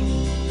old.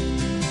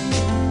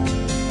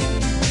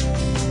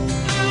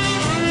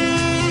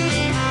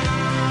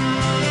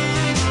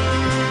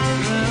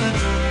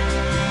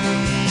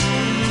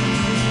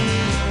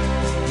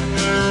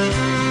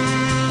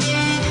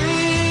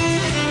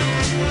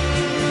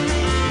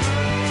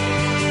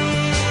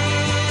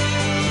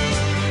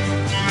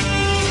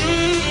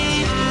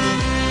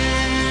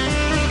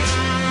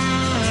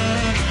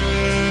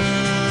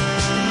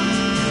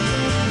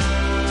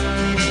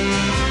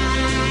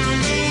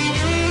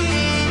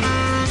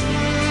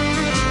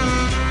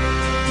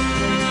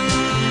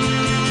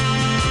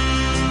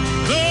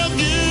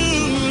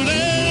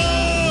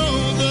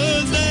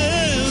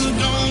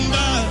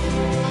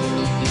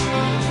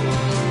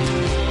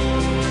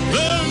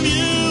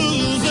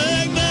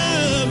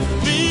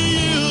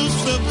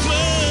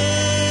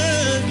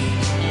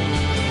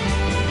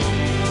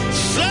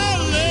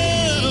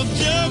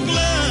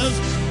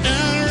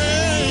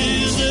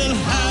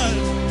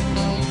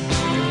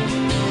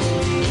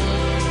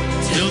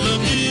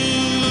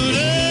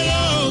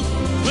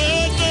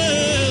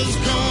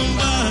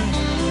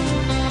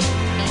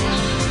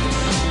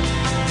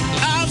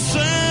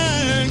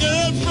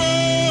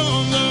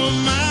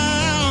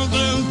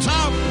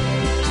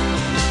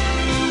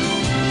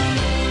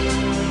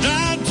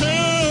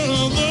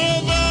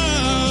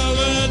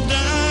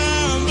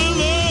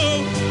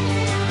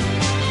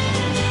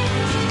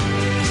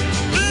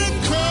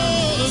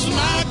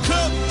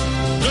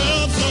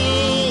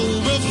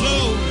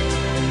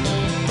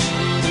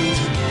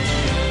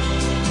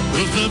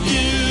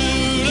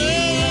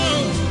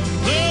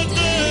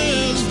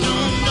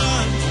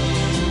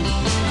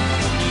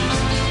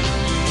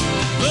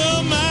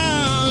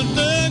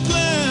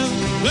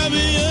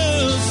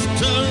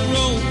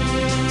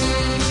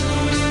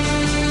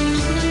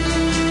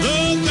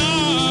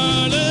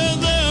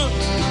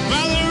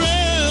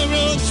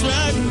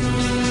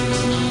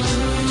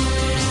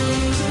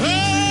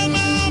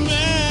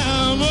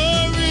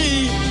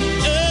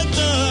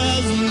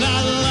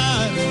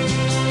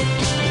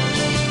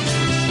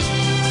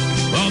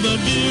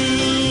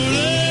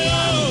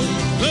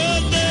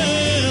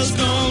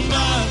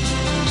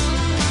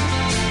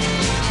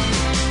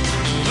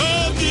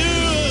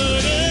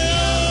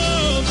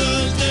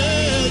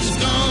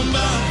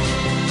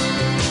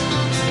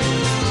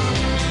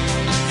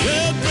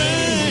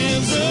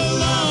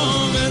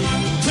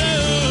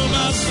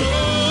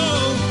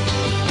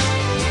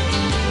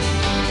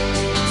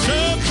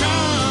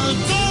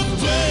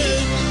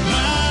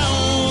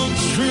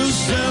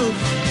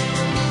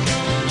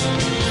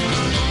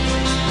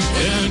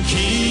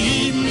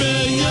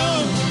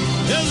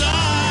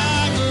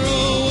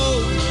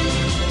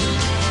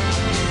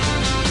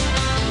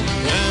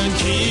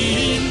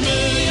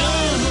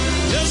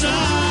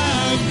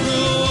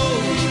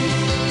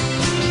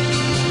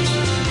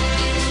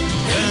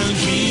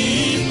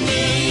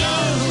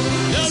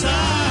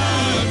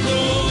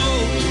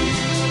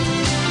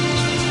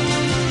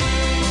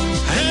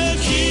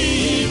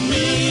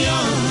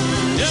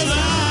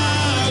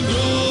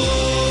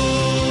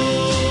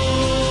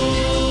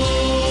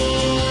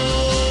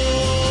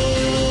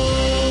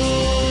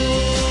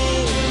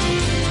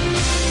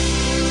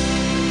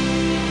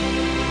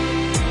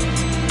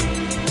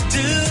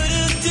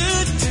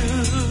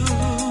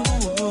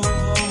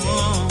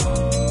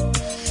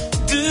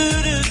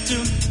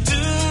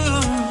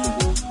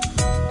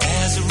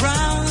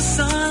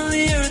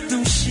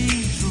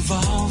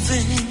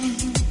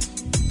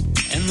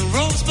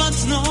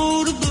 in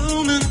order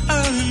blooming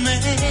early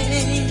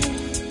May.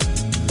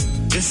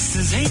 This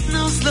is ain't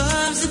knows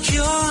love's a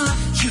cure.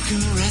 You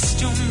can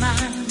rest your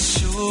mind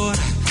assured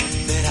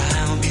that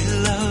I'll be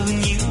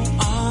loving you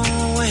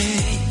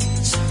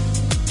always.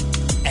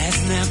 As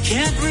now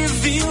can't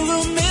reveal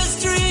the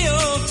mystery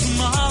of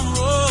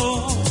tomorrow,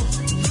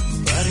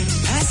 but in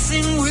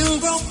passing we'll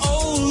grow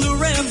older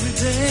every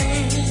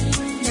day.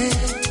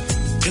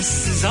 This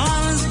is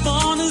all as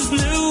born as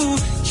new.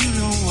 You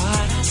know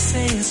what I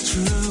say is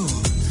true,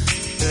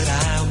 that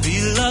I'll be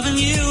loving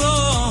you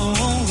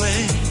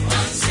always.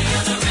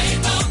 Until the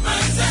rainbow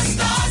burns the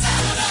stars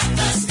out of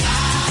the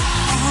sky.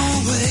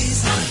 Always.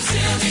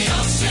 Until the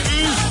ocean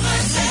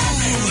covers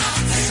every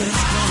mountain. So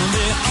it's gonna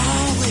be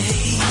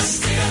always.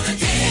 Until the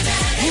day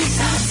that it's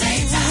our day.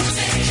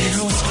 You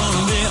know it's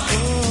gonna be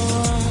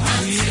always.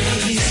 Until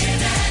the day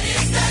that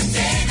is the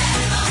day that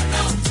love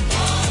knows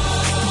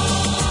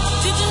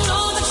tomorrow. Did you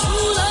know that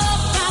true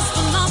love costs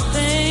for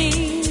nothing?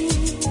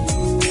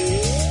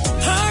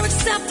 Her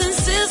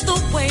acceptance is the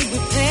way we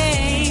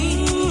pay.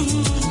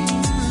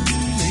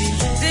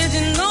 Did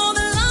you know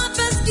that life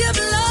has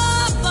given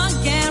love a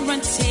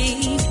guarantee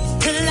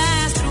to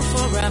last through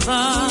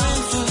forever?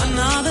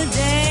 Another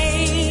day.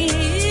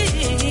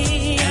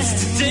 As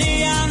today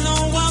I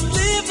know I'm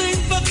living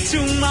for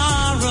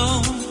tomorrow.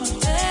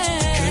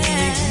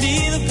 Could me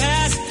the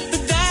past,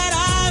 but that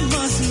I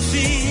mustn't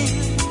fear.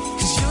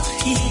 'Cause you're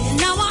here.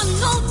 Now I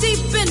know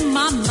deep in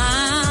my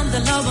mind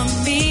the love of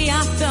me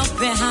I felt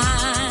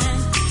behind.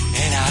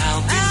 And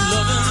I'll be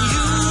loving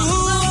you.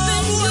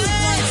 Loving you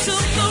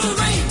until the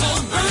rainbow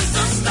burns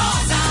the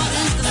stars out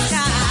in the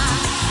sky.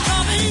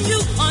 Loving you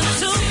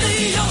until the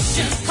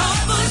ocean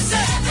covers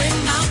every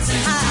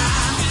mountain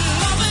high.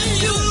 Loving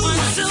you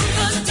until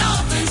the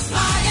dolphins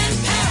fly and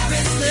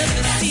parrots live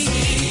at sea.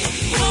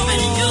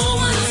 Loving you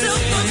until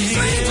the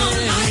dream of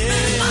life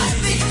and life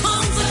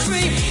becomes a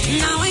dream.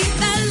 Now ain't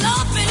that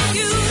loving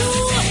you?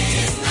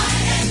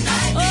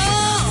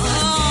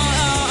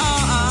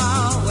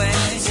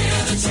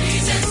 Till the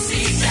trees and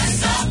seas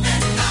just up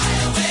and fly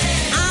away.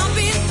 I'll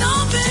be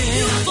loving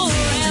you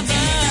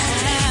forever.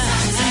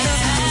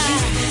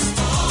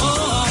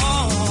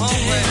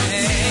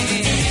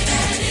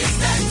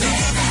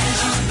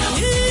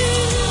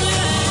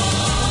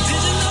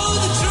 Did you know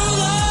that true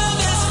love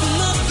asks for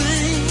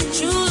nothing?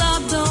 True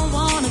love don't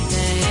want a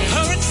thing.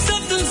 Her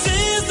acceptance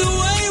is the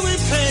way we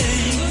pay.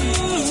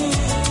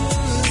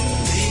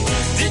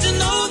 Did you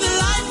know that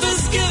life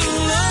has given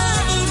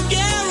love a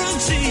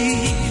guarantee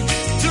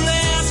to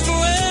last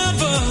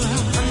forever?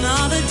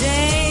 Another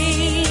day.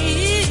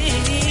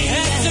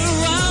 Heads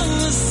around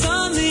the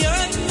sun, the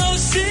earth, no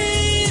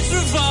seas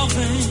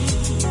revolving,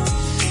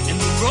 and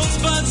the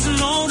rosebuds and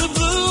all the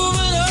bloom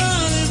in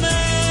early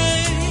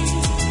May.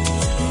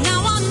 Now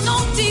I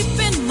know deep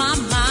in my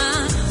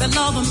mind the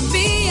love of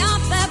me I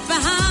left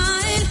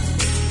behind.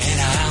 And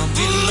I'll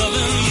be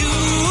loving you.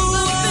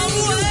 Loving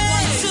you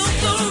until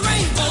the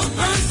rainbow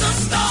burns the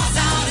stars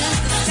out in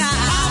the sky.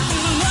 I'll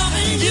be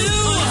loving you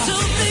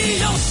Until the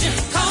ocean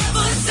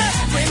covers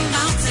every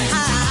mountain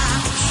high.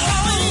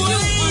 Loving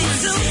you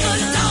until the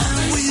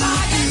dolphins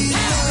fly and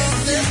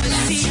parrots live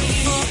at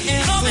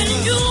sea. Loving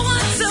you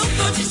until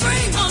the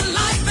dream of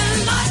life and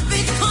life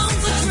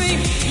becomes a dream.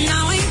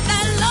 Now ain't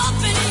that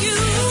loving you?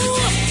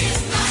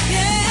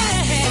 Yeah.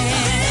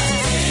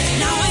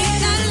 Now ain't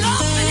that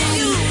loving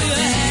you?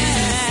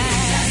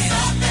 Yeah.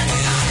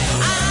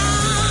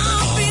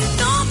 I'll be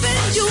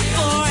loving you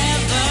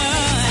forever.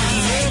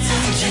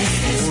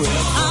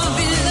 I'll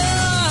be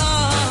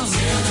loved,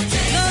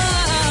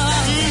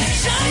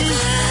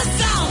 shyness,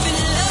 I'll be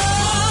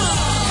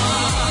loved,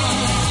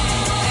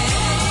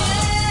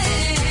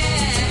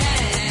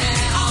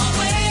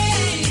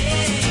 always,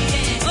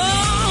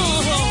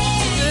 oh,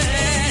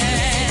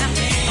 yeah,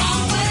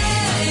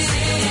 always,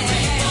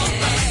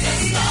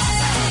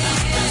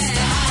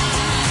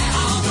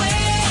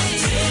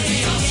 always, the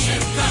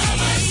ocean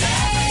covers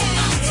every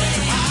mountain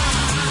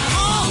high,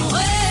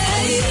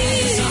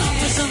 always,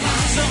 until the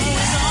day that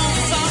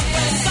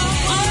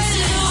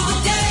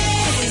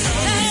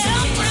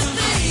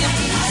everything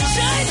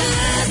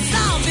shyness,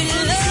 I'll be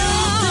loved,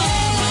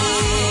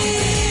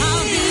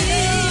 I'll be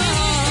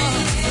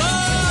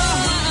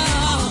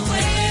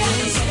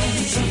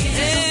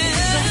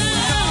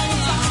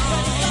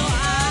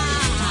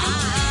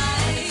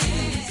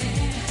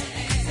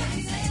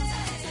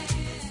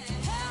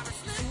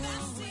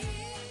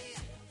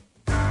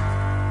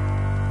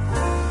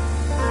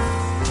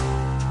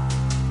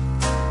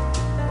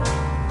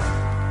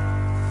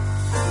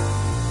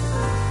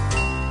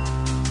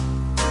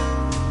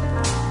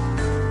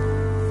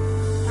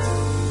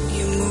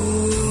You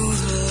move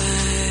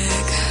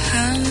like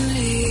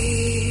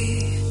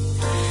honey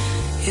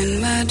in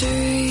my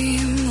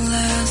dream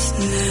last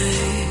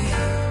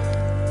night.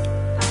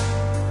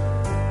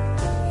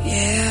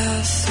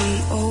 Yeah, some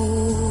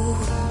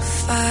old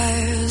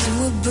fires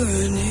were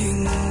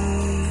burning.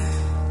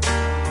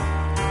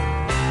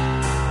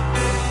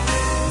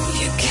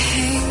 You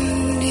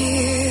came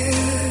near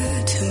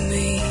to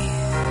me,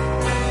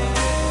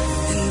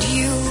 and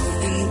you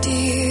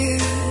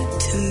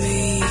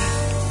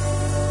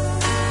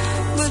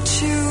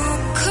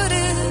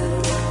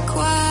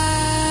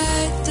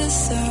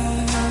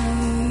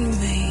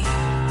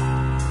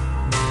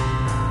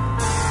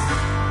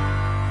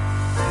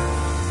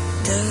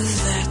Does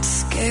that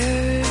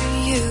scare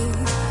you?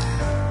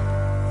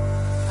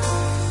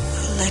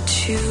 Let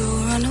you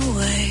run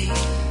away,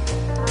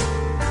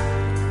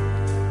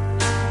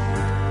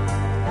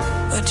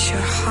 but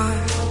your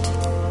heart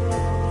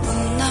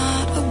will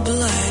not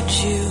oblige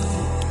you.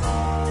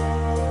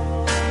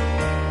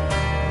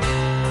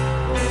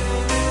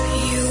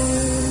 You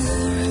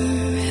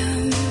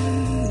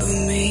remember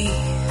me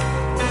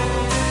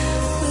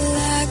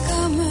like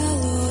a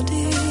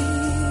melody.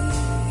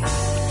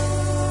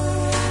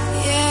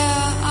 Yeah,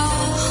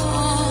 I'll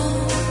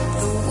haunt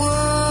the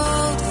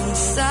world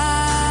inside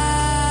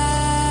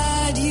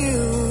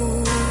you.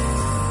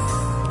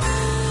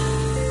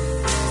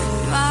 And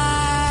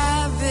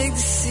my big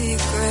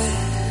secret,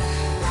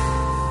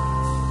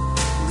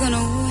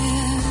 gonna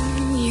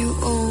win you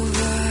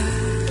over.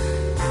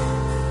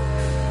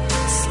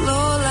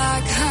 Slow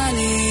like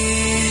honey,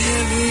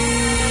 heavy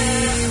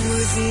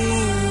with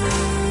moon.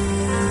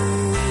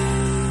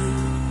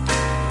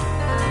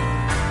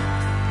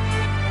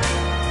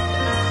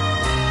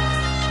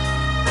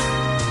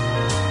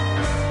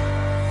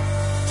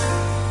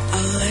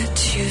 I'll let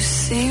you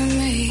see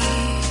me.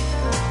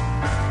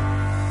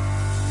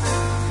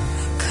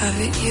 I'll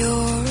covet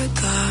your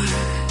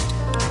regard.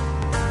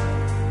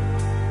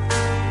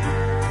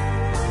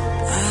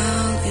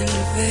 I'll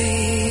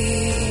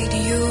invade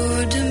your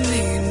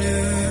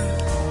demeanor,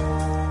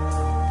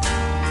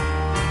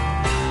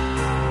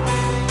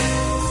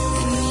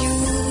 and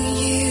you'll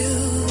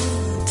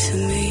yield to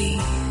me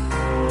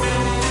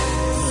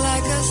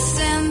like a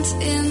scent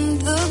in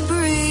the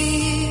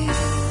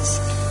breeze,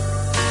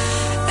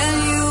 and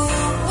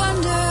you'll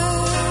wonder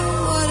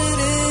what it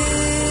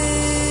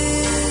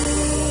is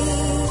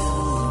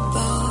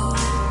about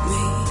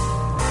me.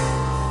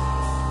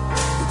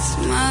 It's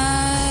my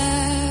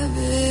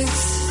big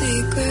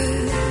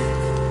secret,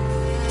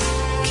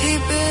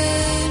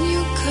 keeping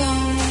you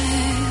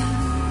coming,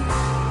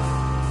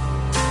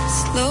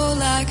 slow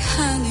like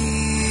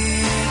honey,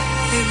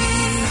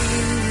 heavy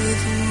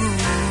with moon.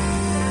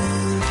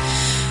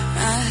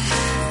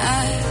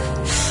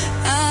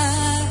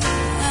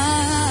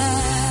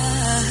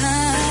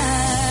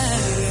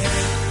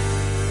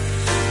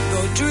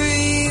 Though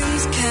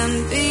dreams can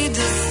be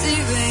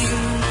deceiving,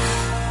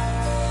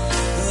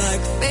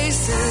 like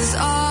faces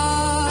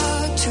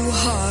are to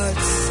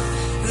hearts,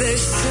 they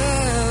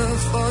serve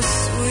for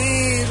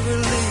sweet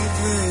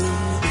relieving.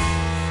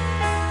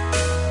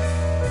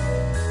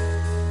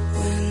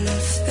 When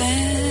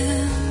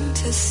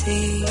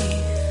fantasy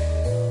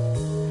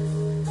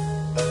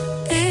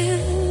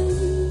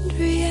and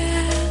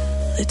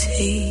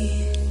reality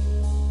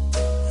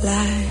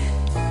lie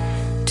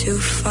too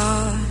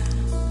far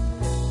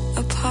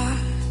apart,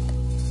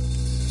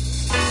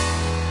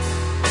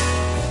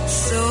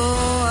 so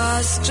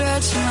I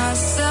stretch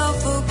myself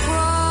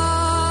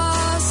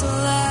across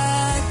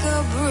like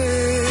a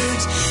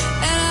bridge,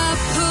 and I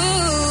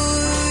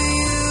pull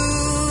you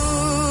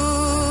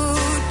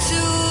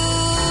to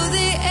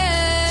the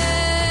end.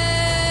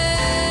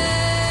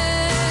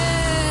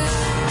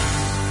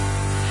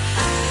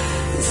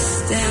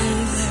 Stand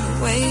there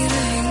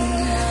waiting,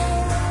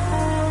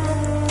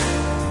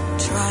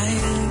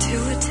 trying to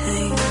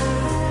attain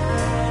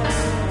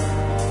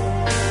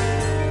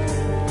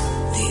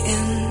the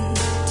end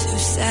to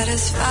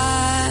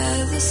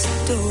satisfy the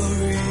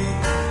story.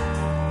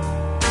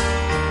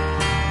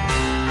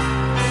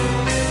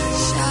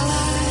 Shall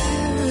I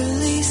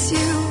release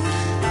you?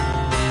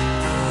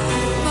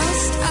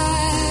 Must I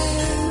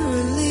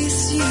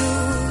release you?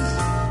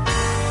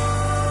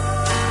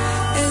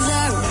 As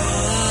I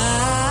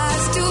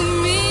rise to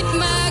meet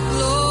my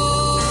glory,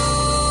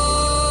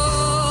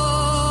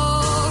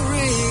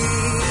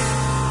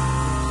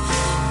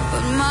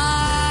 but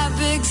my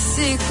big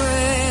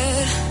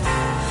secret,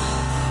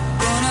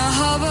 gonna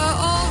hover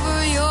over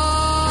your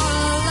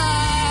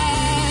life.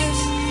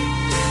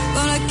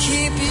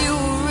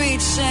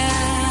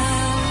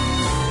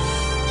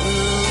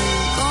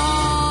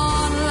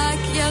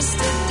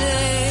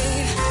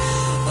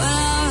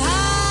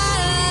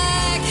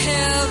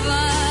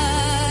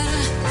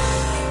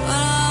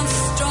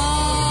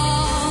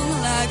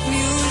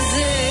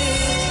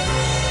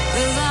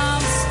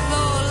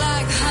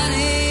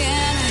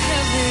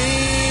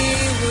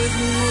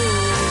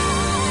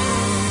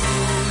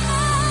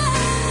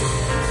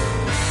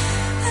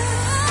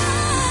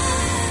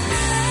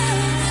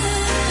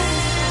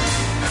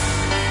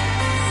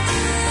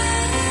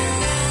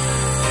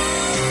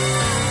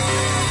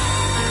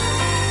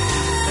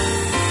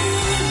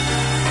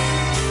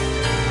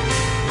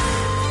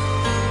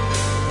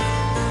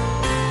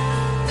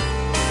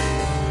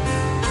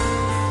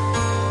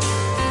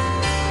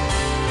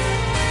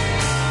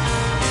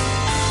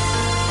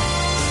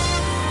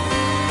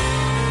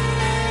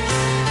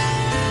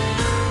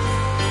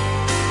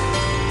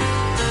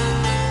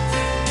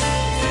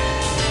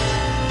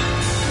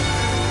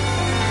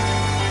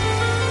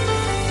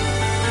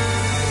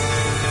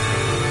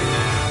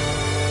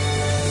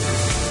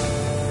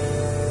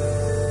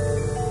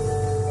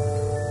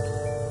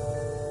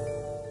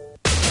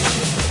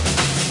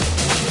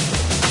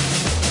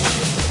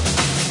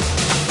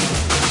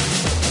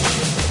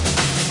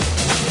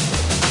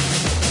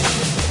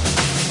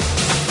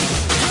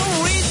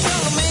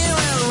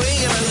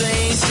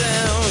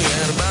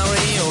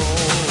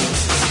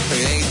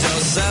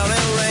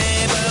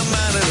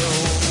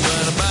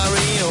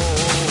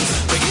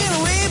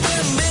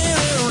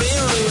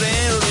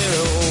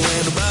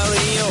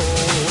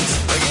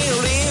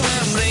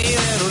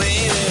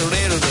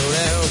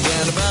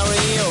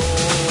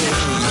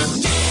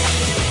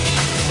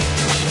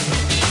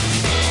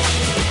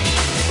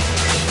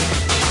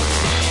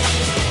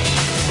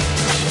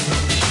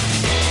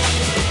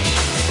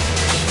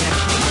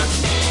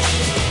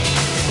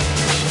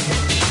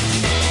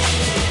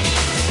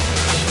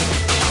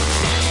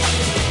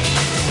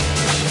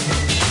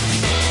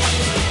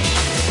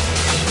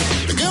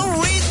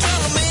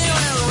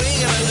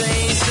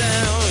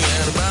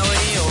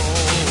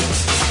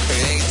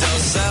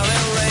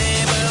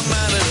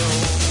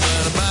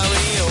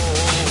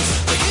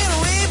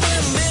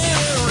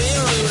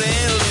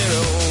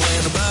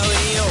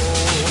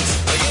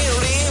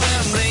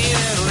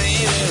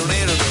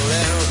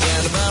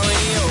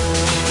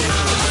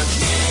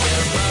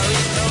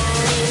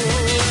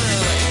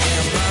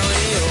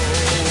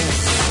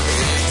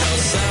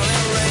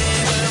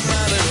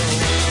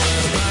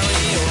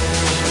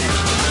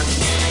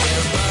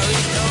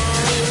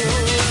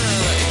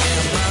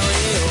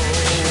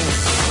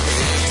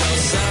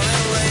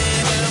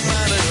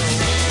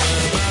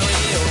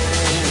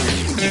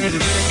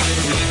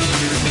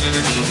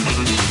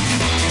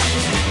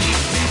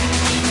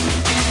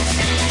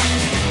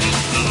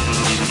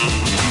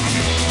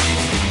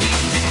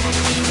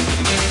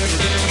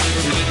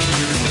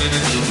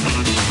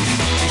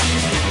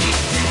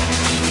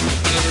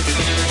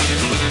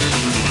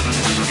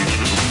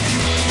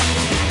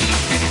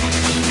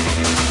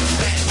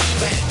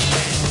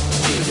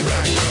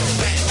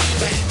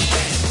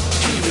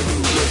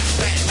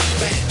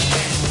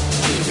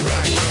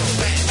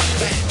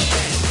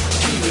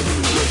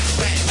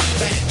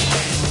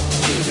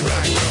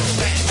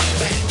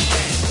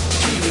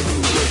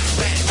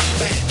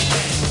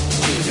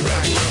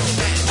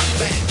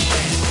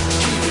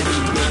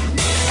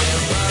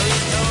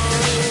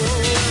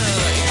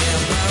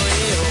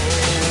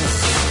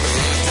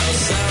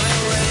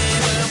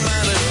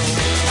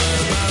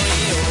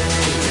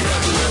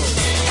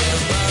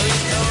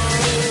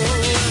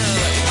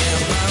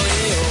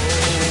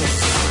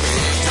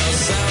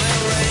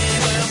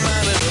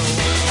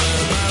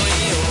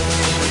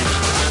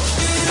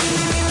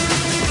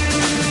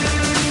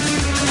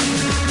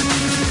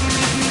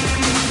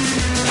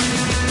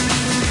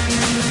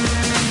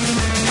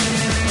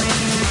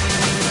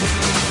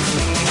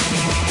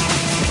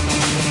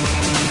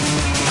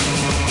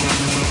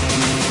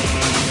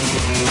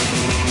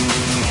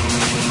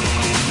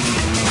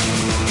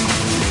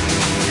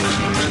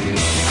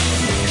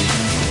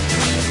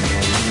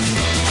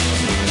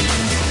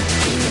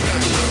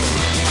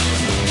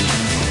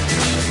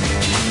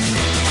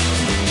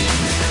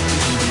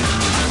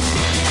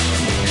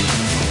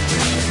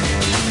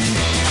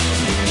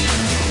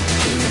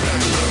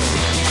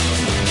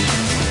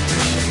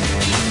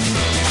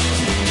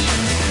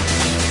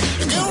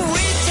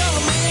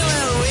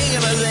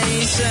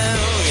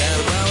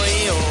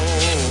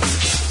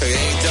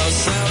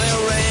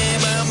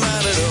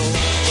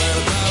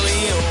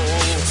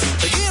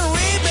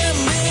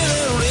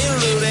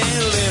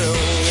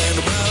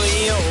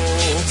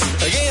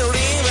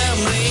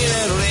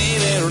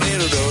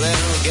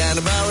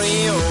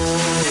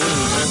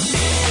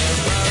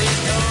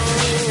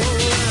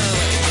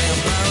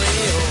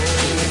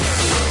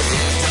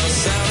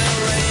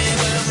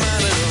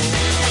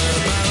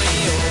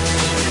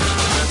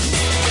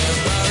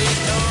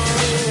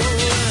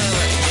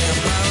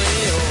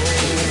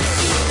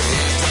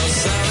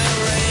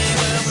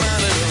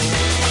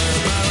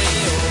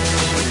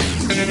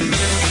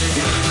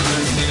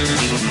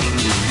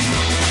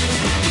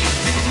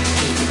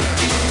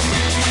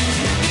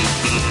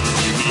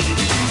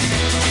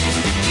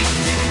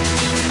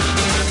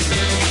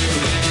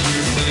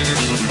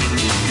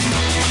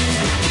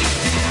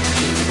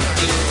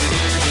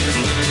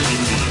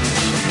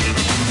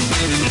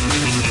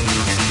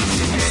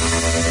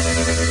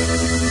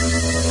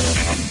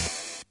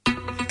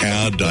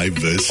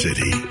 Diverse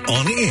City.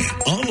 On air,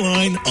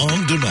 online,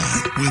 on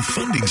demand, with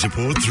funding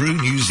support through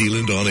New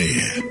Zealand On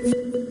Air.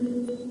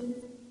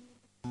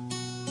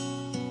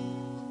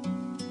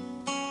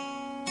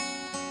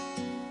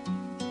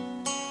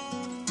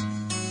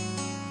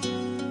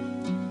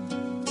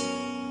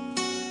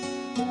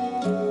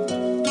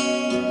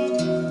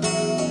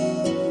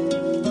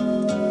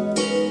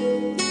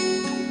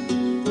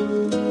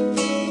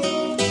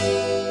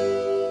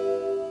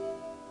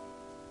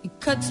 It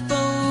cuts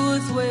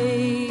both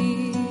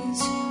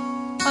ways.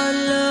 Our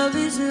love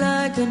is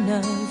like a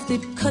knife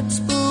that cuts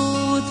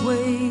both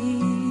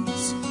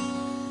ways.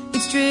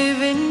 It's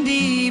driven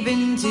deep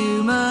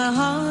into my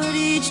heart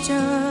each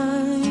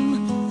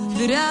time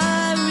that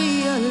I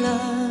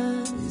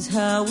realize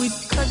how it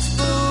cuts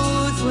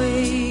both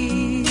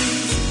ways.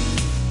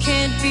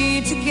 Can't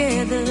be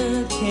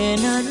together,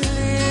 cannot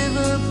live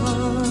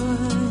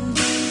apart.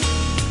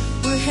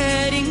 We're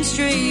heading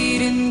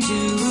straight into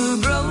a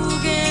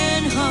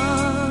broken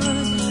heart,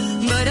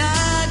 but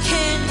I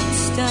can't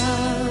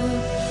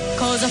stop,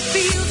 'cause 'cause I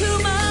feel too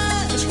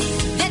much.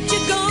 Let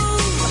you go,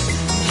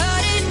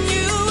 hurting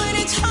you, and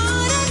it's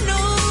hard, I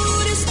know,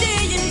 to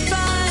stay and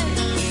fight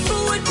for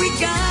what we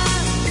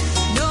got,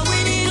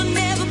 knowing it'll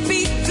never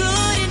be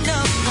good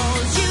enough.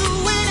 'Cause you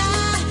and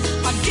I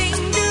are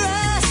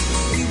dangerous.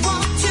 We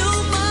want too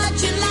much,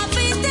 and life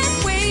ain't that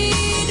way.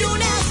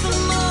 Don't ask for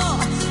more,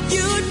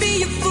 you'd be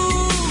a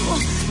fool.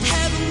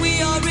 Haven't we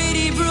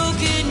already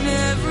broken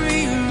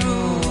every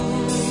rule?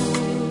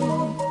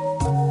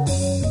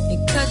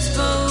 It cuts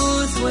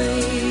both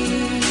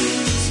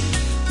ways.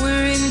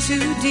 We're in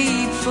too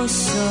deep for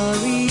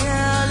sorry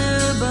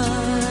alibis.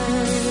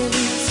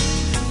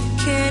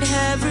 Can't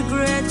have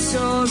regrets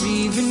or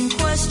even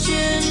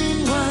question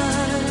why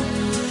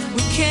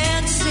we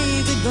can't say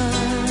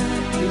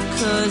goodbye,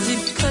 because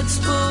it cuts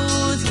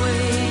both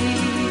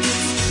ways.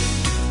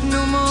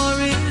 No more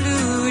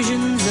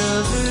illusions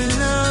of the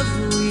love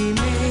we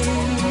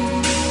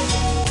made.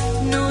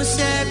 No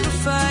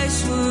sacrifice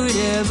would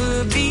ever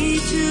be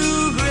too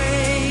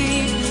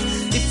great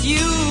if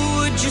you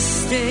would just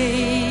stay.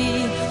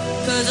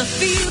 'Cause I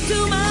feel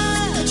too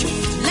much,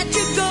 let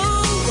you go,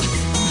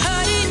 I'm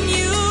hurting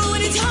you,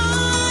 and it's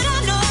hard, I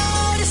know,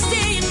 to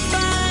stay and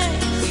fight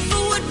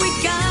for what we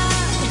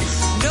got,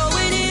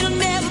 knowing it'll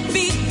never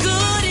be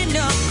good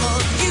enough.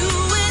 'Cause you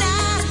and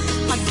I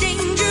are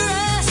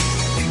dangerous.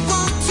 We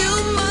want too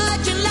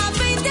much, and life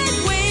ain't that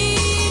way.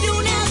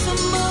 Don't ask for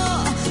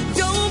more,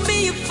 don't be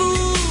a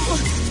fool.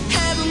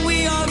 Haven't we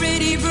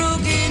already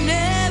broken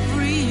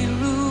every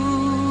rule?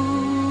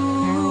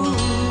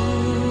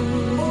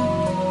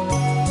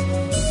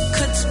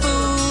 Cuts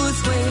both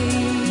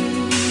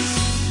ways.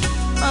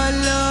 Our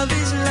love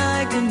is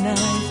like a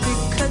knife,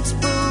 it cuts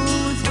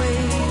both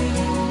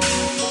ways.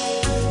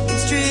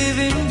 It's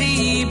driven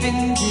deep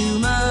into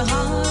my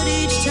heart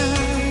each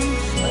time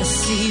I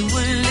see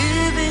we're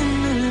living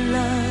a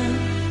lie,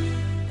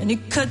 and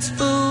it cuts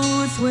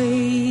both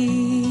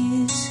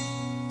ways.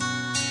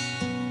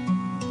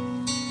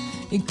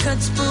 It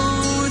cuts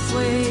both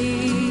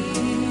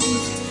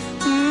ways.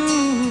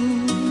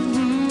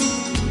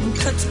 It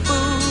cuts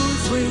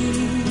both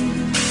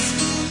ways.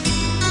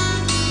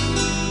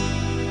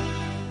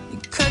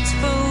 It cuts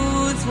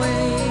both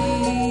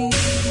ways.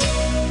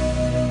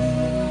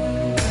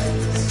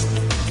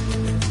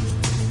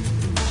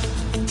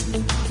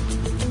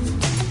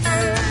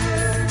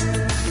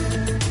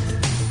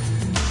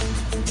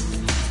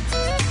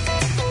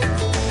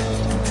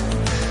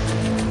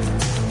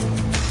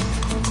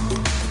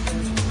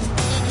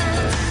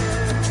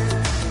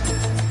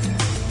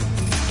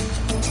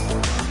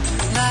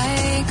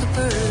 Like a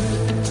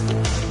bird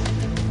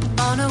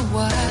on a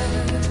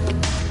wire,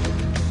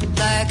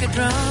 like a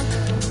drunk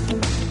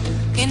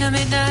in a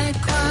midnight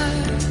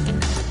choir,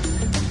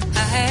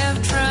 I have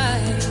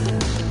tried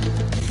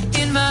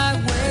in my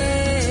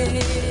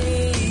way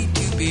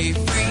to be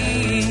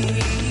free.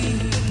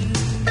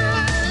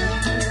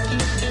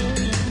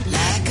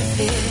 Like a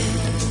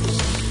fish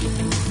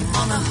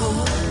on a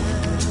hook,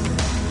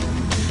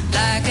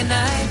 like a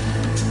knife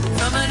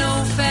from an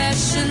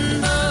old-fashioned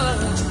book,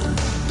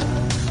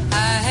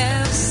 I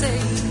have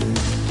saved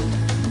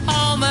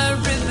all my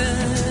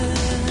ribbons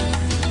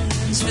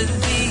for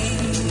thee.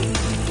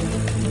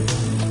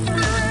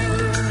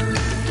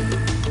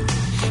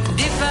 And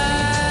if I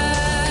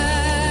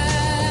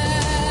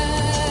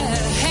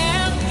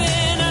have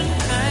been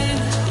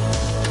unkind,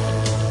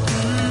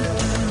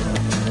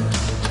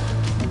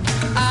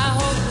 I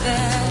hope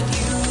that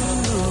you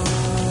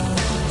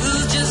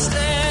will just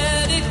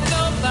let it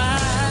go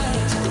by.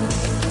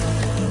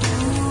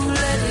 Ooh,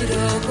 let it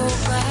all go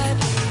by.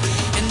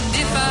 And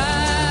if I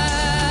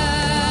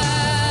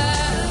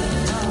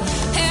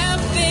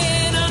have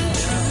been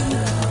untrue,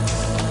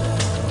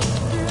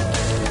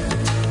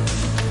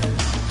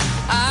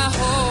 I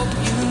hope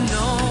you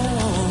know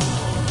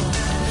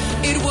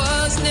it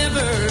was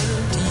never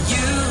to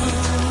you.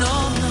 No,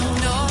 no,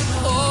 no.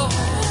 Oh,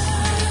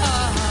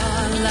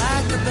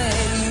 like a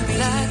baby,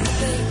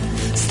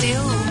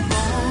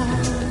 stillborn,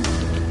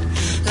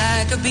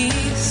 like a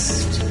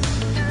beast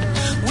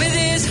with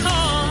his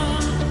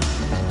horn.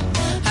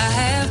 I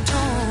have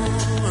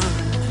torn,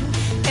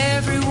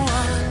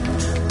 everyone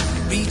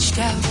reached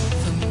out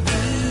for me,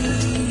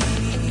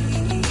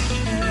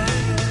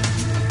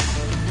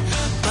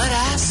 but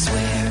I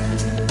swear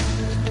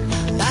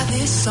by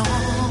this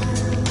song,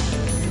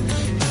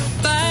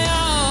 by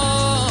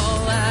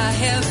all I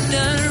have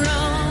done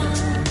wrong,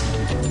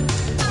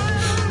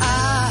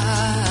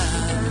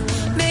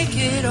 I'll make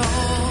it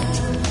all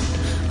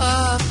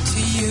up to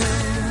you.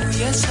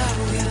 Yes, I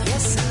will.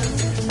 Yes, I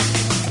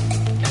will.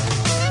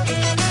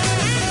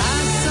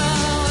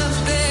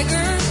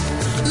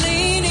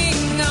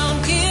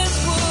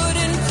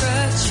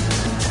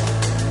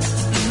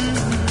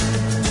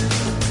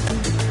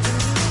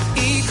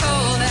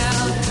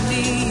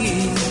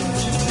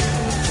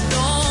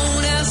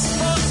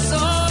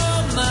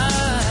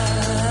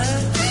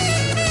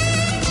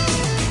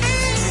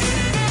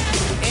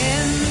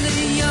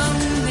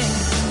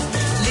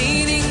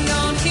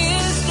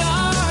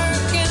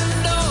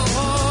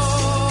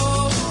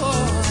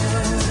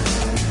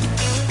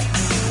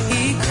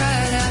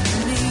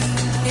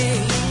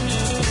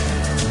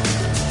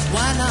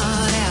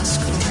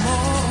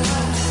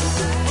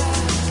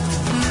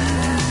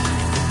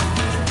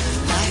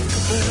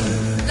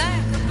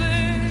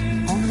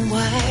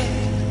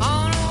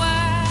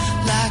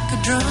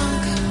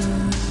 drunk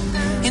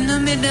in the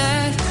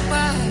midnight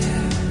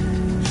fire.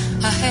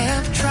 I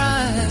have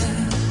tried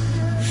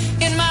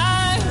in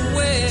my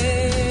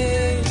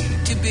way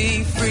to be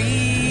free.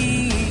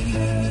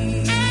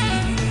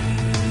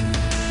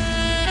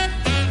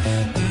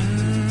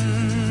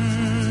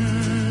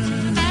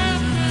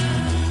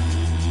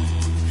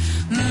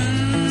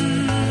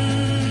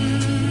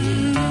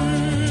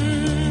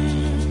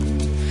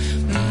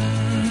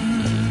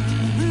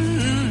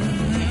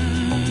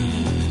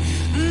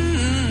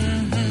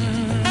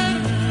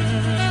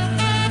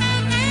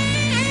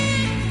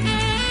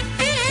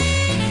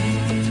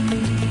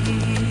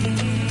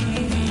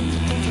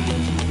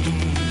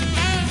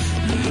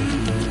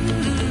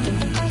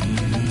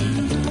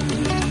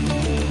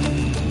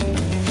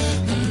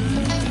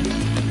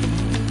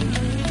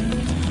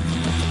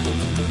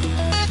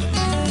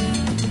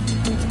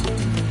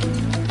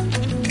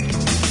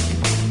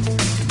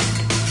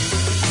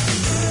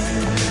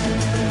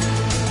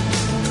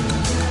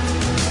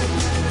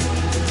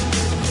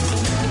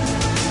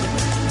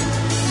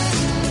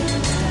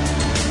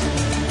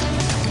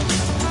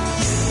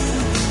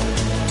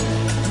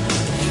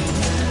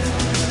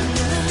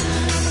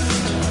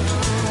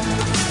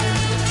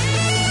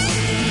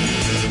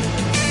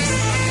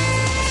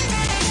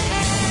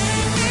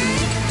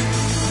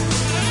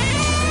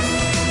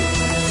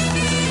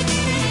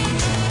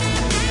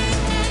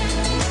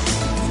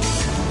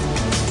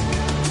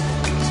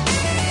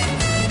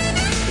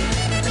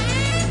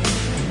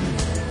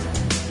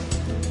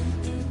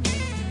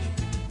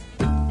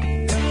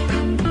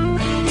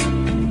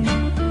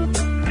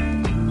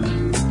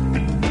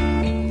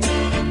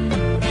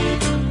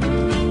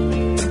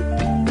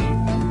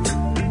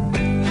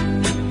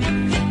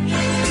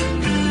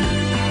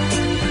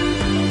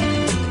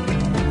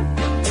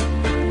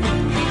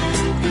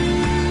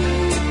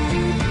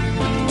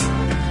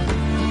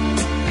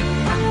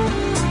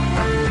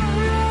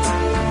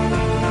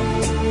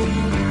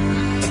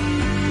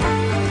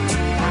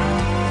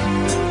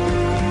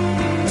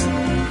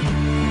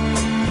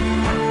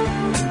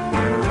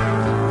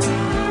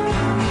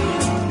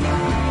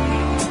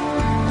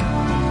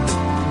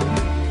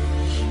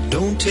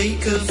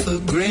 Take her for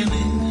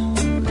granted.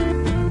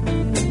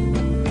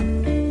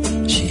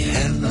 She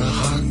had a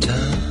hard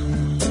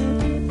time.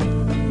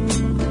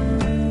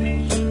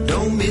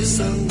 Don't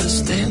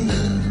misunderstand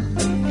her.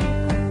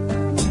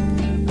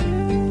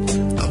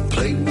 I'll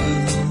play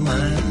with her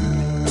mind.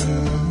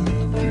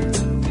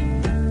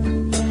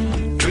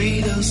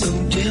 Treat her so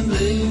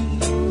gently.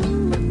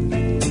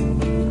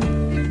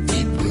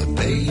 It will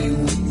pay you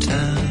in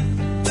time.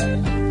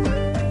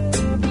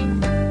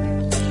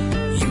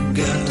 You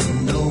got to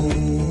know.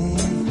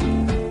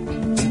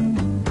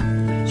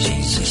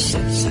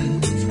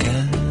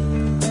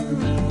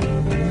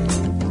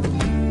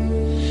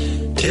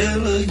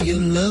 Tell her you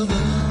love her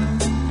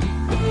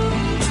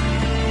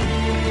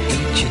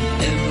each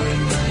and every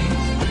night.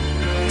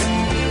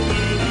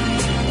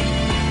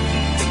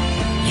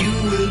 You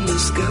will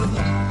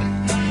discover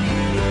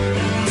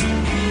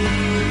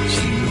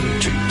she will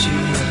treat you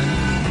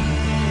right.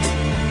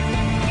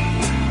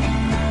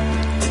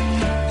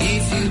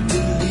 If you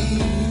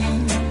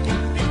believe,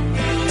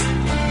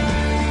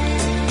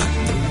 I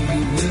know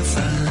you will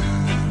find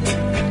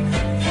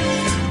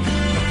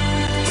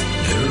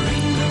there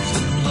ain't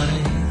nothing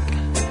like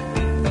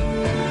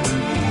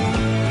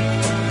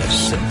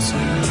sense of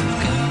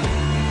God.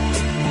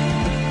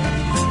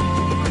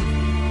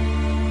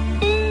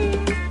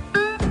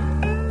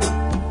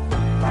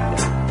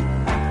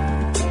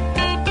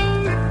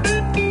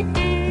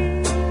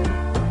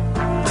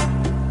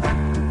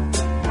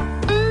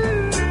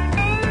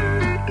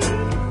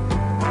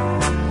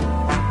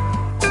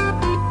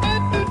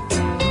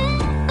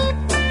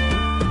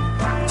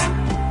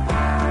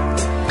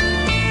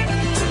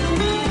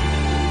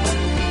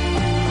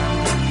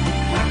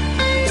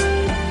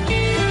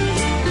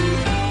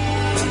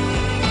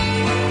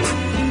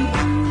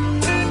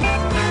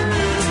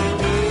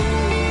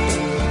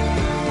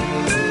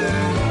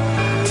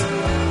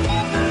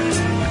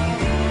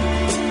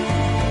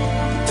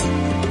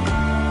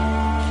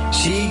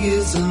 She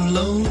isn't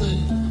lonely,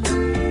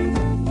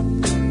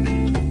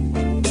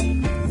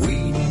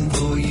 waiting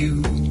for you.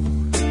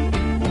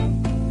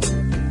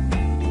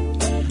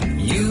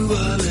 You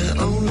are the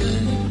only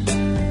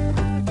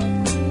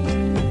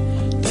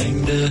thing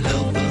to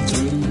help her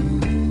through.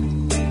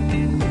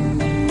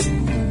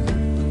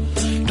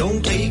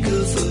 Don't take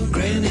her for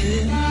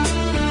granted.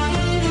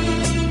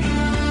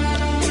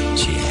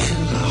 She had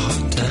a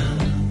hard time.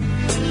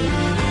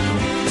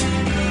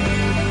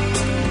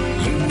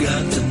 You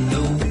got to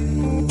know.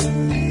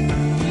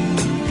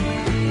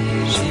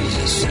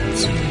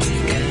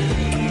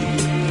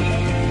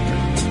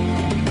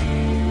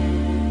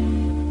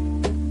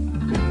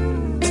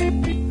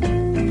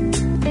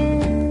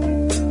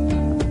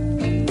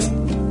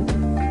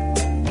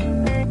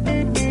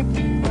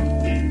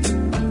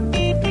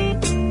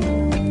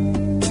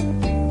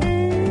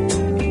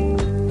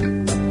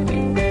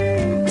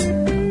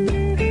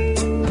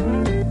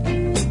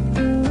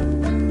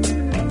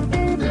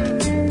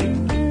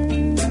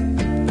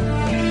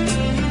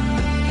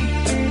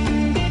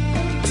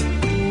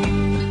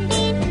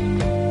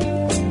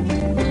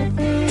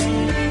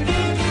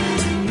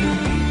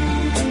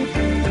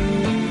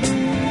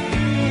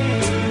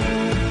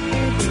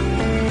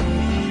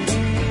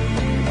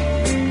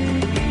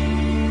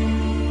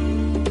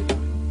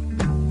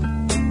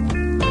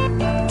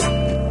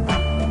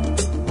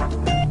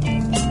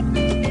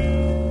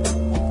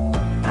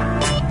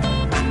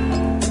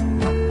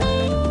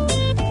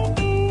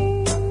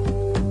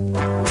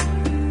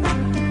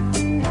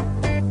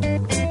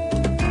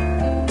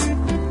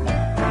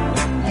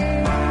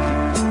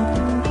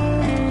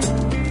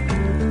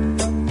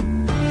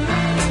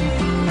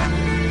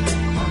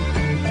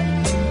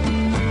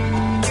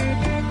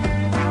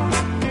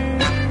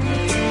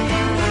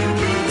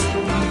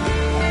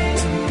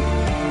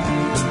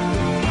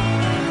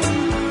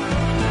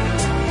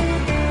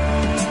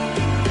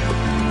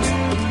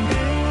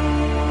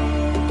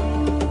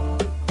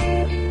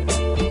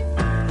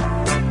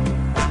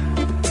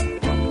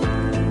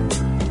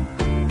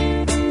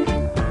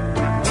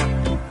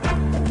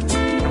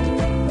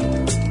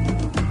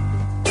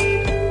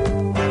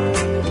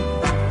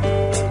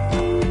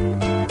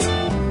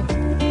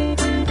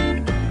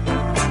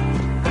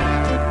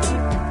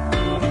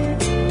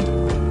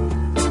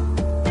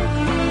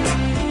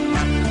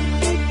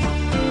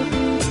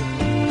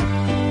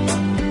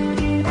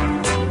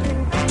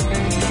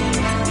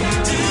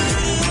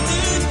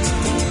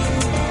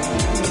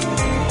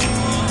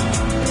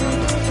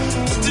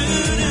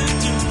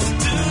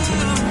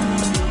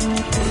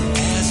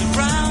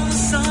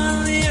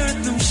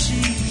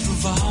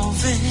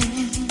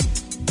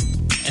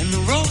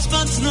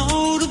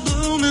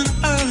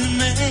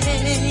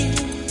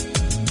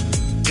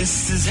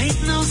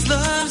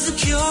 love's a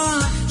cure,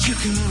 you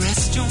can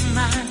rest your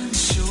mind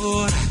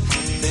sure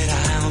that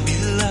I'll be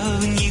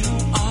loving you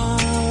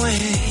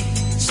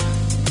always.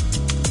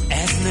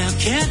 As now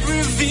can't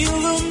reveal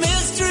the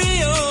mystery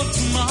of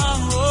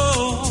tomorrow,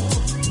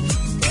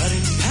 but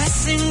in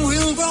passing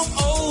we'll grow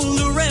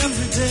older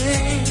every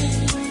day.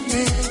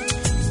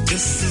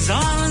 This is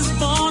all as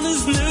born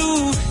as new.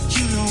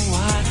 You know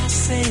what I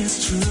say is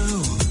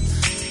true,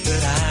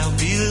 that I'll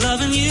be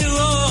loving you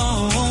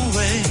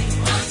always.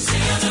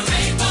 Until the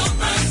rainbow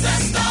burns the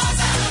stars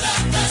out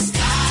of the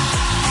sky.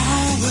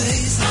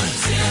 Always.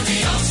 Until the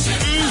ocean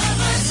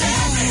covers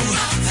every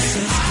mountain.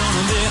 It's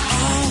gonna be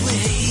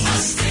always.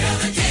 Until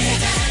the day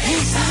that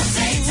is our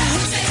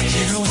daytime day.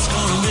 You know it's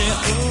gonna be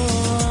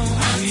always.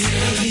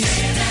 Until the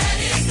day that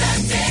is the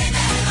day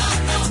that I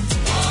know.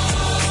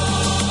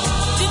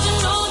 Did you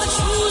know that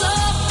true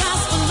love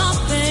counts for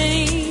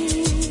nothing?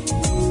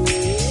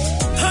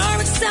 Her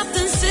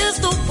acceptance is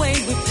the way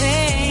we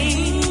pay.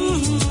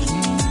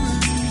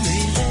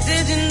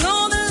 Did you know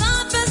that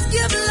life has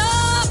given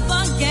love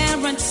a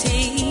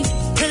guarantee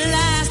to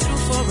last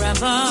through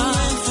forever?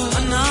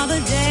 Another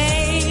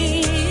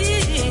day.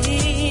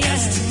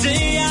 As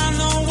today I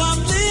know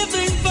I'm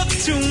living for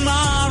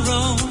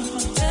tomorrow.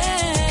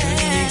 Could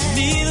make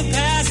me the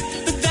past,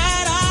 but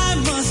that I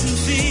mustn't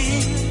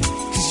fear.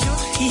 'Cause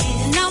you're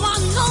here. Now I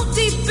know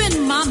deep in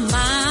my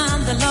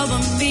mind the love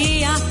of me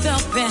I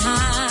felt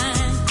behind.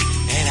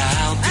 And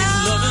I'll be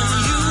loving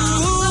you.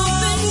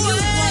 Loving you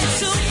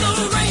until the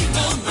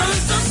rainbow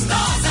burns the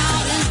stars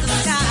out in the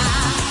sky.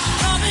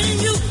 Loving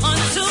you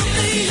until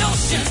the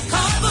ocean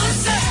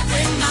covers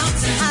every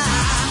mountain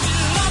high.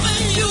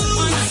 Loving you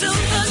until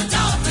the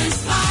dolphins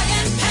fly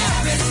and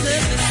parrots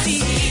live at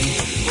sea.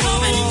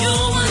 Loving you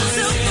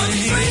until the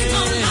dream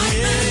of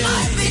life and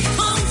life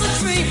becomes a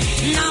dream.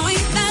 Now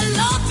ain't that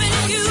loving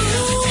you?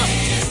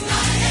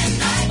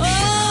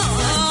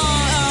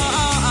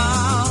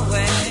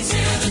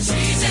 Till the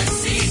trees and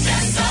seas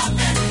just up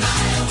and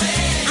fly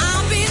away.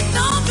 I'll be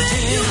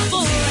loving you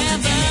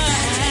forever.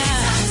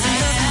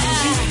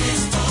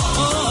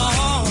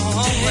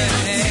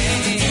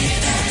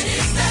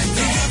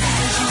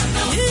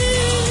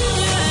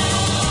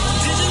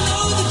 Did you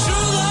know that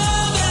true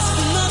love asks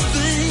for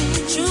nothing?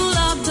 True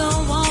love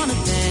don't want a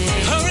thing.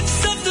 Her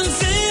acceptance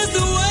is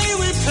the way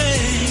we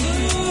pay.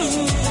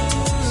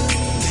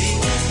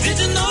 Did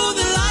you know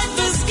that life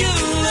has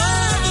given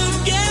love a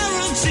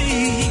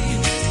guarantee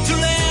to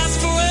last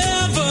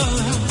forever?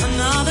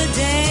 Another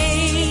day.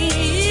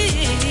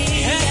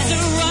 As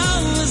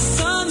around the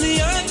sun, the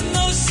earth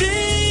knows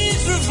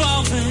she's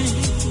revolving,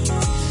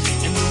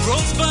 and the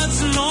rosebuds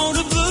know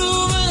to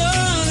bloom in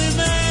early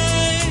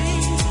May.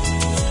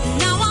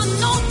 Now I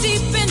know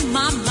deep in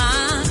my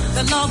mind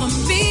the love of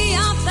me I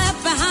left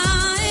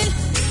behind.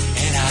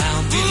 And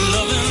I'll be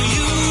loving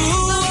you.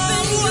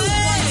 Loving you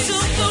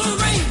until the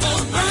rainbow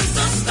burns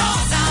the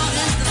stars out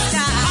in the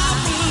sky. I'll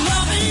be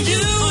loving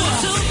you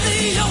Until the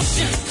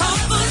ocean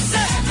covers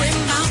every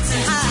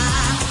mountain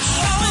high.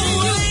 Loving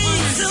you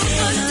until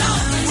the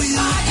dolphins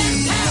fly and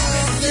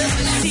parrots live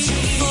at sea.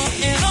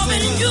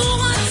 Loving you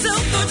until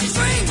the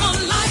dream of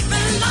life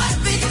and life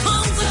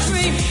becomes a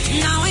dream.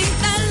 Now ain't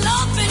that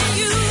loving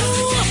you?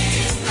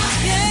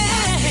 Yeah.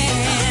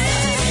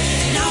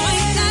 Now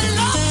ain't that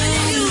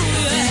loving you?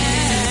 Yeah.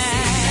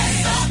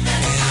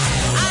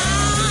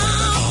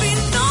 I'll be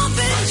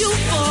loving you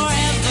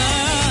forever.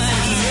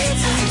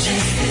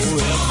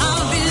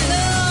 I'll be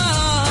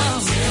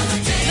loved,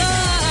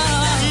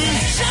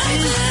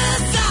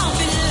 changeless. I'll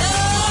be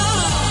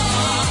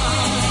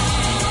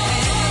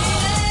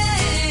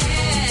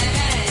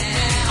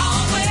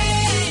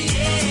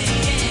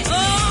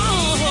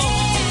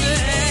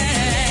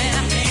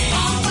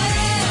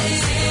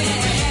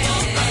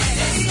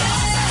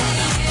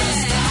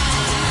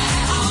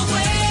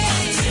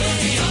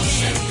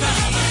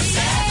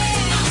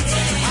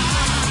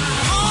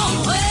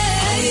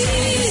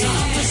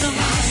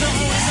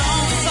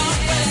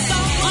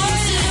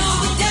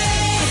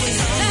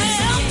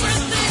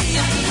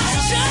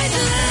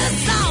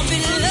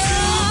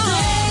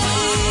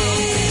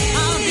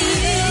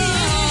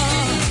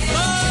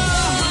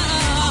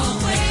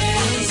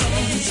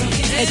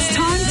It's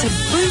time to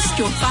boost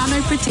your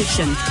whānau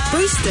protection.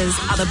 Boosters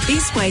are the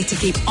best way to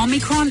keep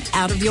Omicron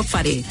out of your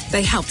whare.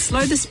 They help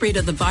slow the spread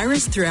of the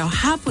virus through our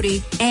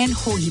hapori and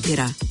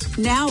hōhipera.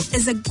 Now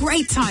is a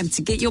great time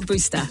to get your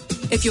booster.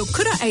 If your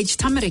kura-age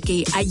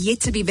tamariki are yet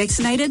to be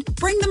vaccinated,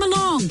 bring them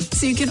along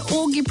so you can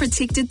all get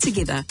protected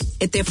together.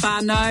 At Te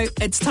Whānau,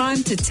 it's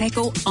time to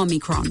tackle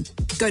Omicron.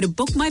 Go to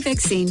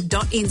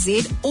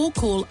bookmyvaccine.nz or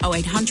call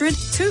 0800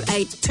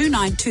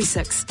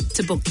 282926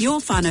 to book your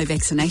whānau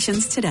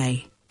vaccinations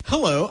today.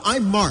 Hello,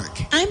 I'm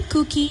Mark. I'm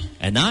Cookie.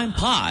 And I'm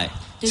Pi.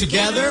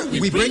 Together,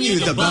 we bring you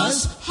the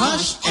buzz,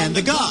 hush, and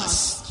the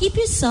goss. Keep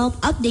yourself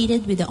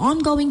updated with the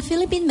ongoing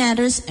Philippine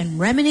matters and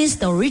reminisce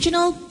the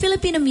original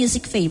Filipino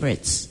music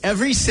favorites.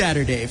 Every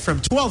Saturday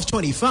from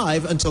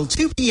 12:25 until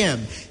 2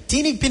 p.m.,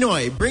 Tinig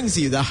Pinoy brings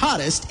you the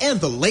hottest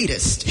and the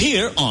latest.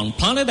 Here on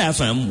Planet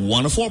FM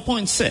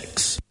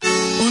 104.6.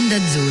 Onda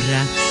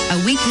Azzurra, a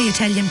weekly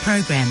Italian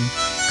program.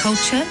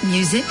 Culture,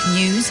 music,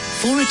 news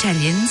for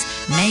Italians,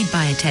 made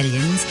by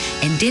Italians,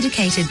 and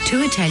dedicated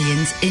to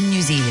Italians in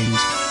New Zealand.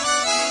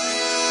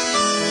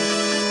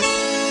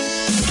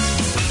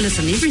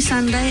 Listen every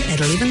Sunday at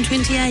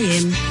 11:20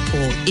 a.m.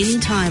 or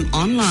anytime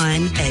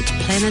online at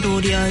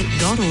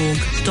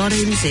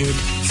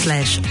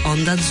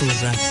planetaudio.org.nz/Onda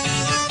Azzurra.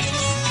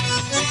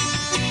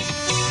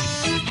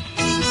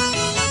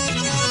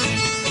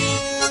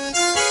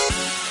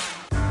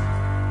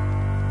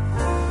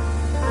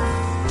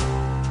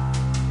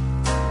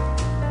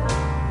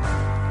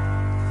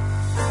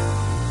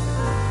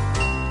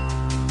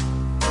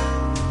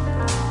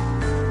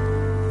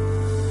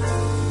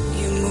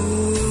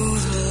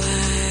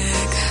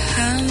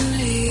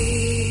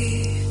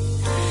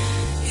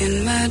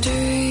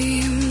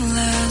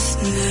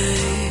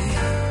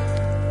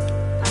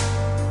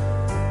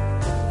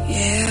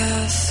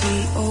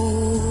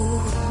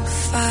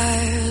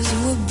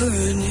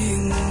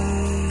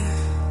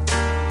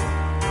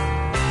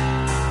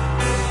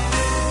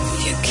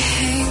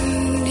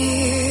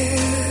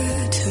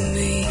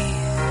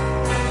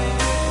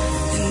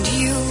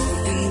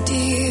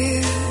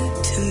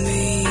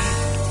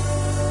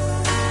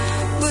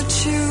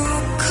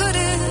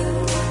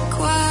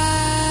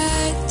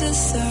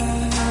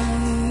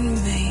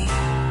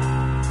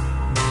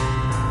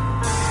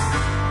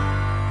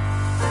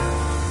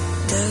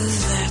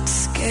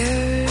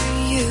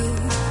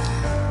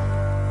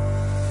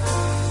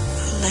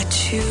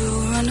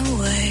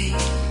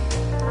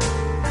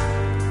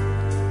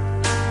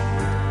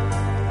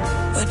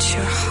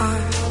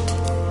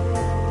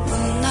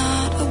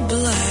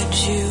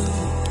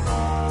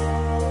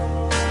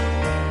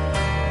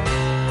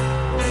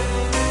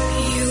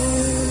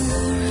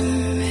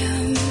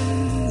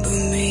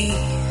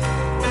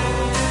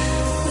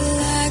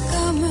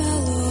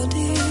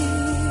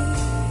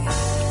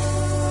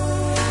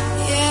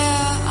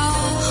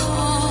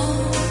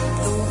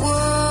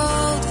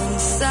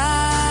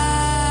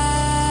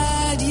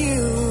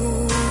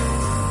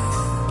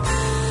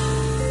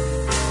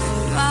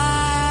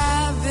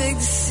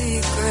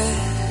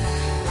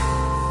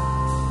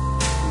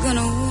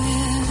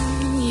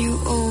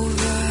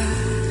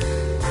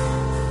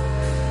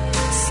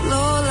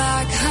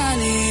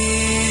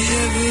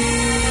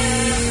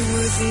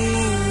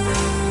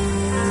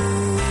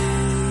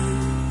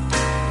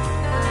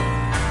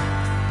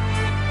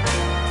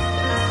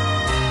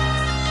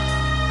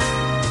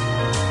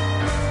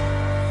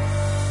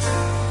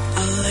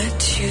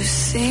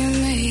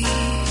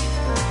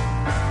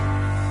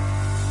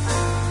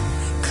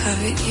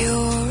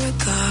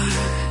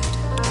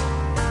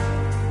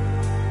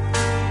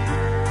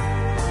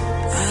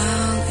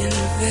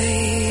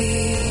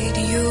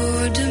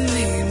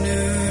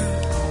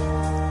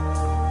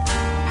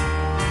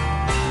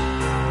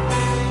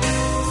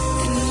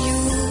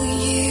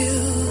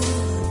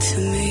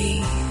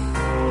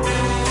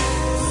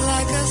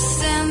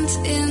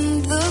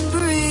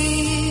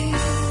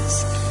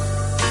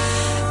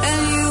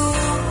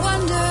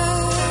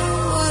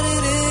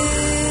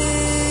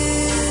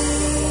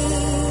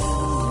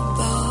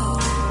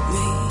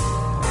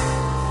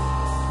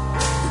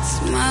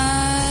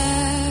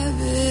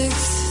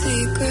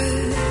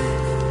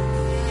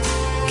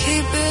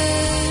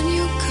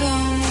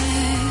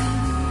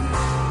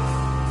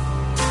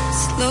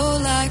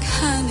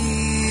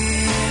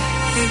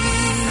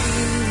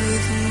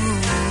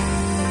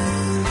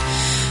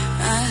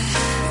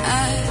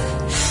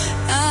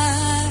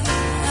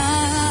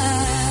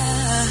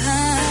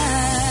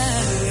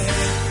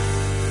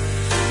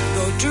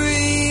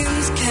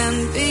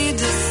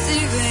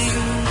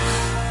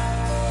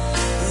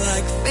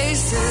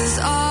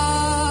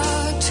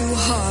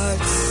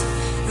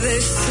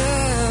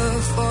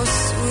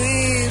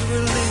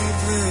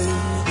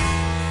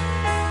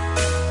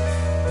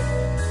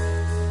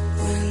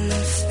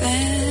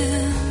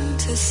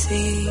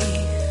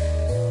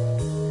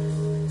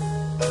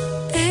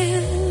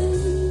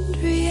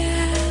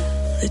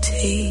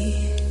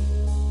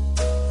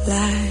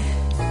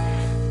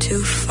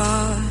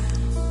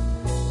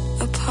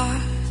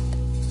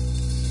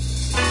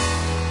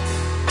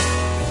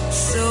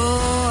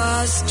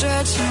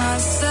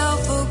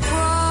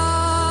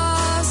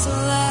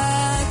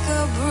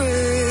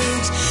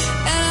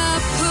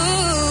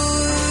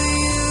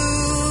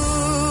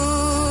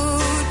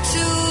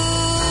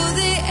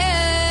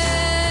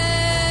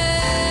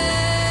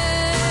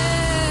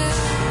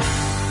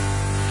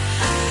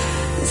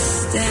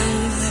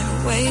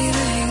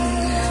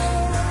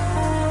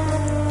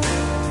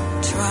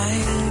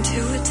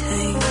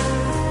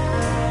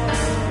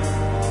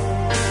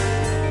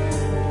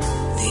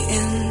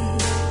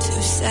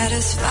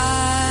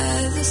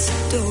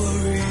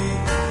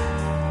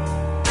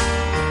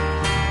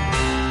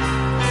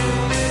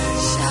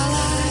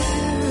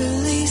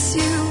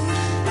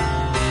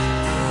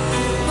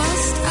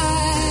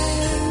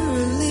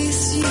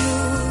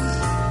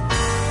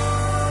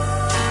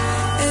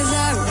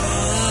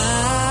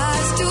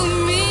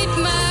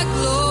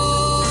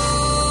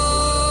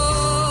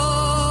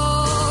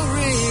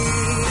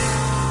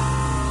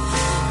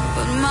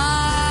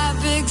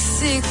 big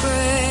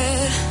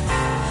secret.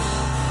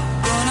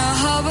 Gonna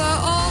hover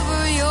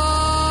over your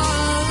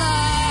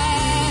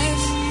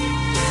life.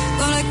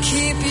 Gonna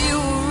keep you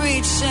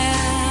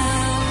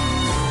reaching.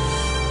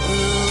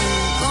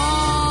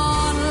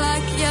 Gone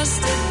like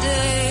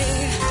yesterday.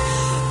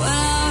 When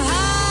I'm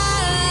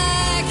high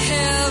like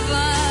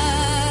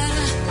heaven.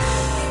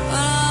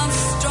 When I'm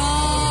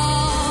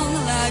strong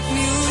like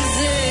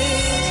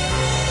music.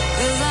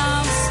 'Cause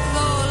I'm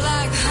slow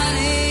like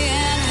honey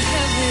and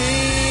heavy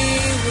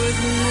with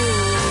moon.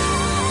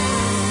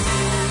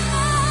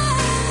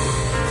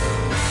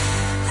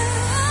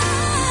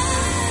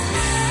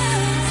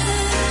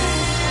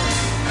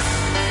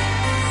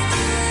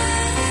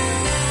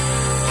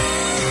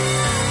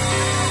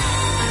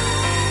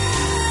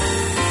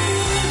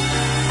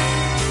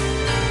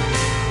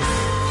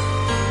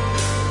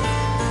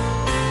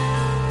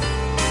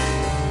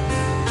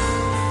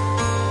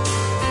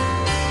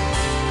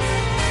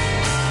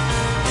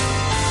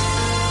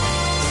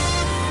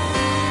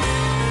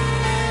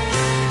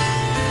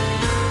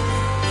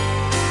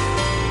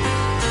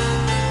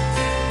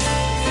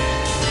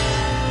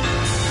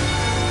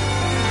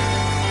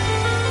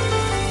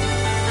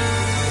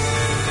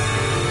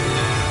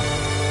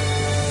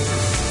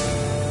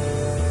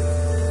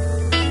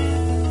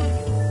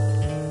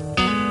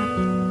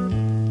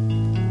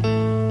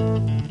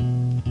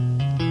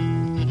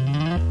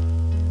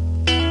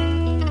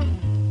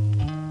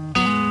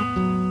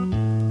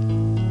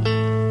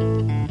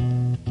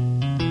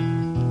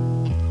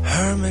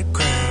 Hermit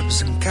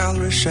crabs and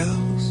cowrie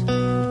shells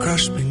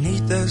crushed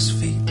beneath his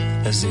feet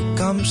as he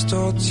comes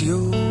towards you.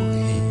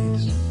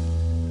 He's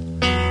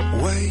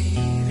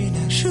waving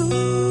at you.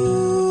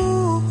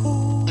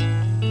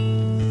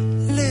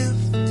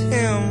 Lift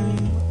him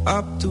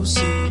up to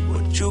see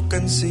what you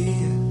can see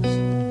as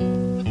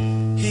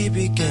he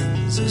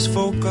begins his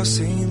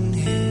focusing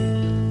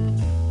here,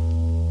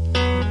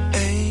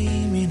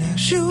 aiming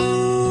at you.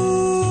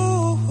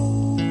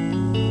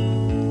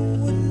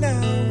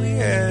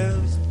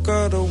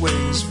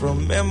 Cutaways from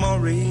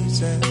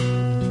memories and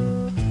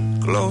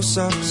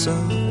close-ups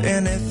of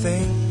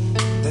anything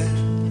that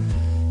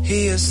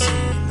he has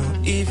seen or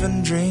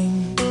even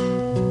dreamed.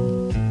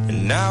 And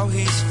now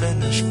he's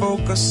finished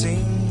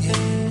focusing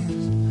his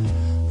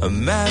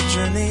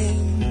imagining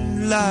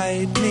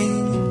lightning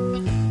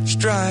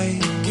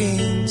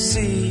striking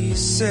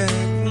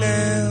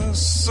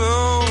seasickness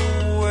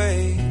away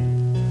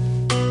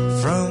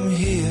from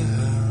here.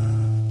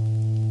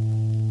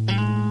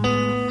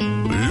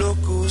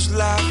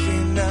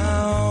 Laughing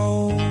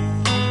now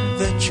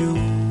that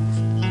you've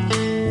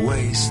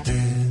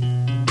wasted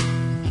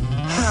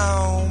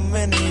how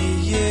many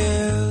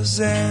years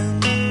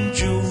and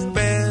you've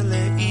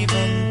barely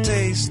even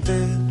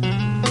tasted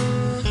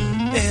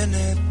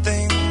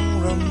anything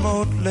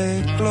remotely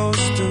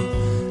close to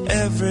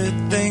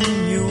everything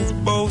you've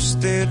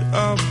boasted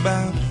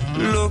about.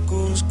 Look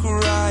who's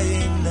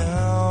crying now.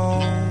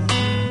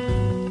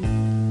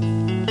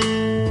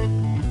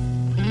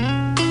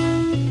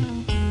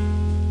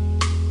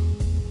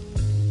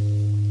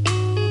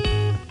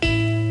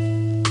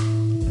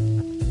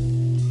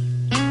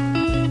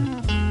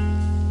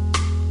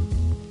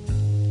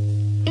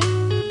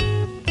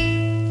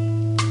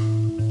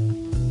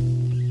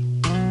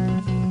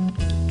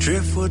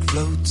 Driftwood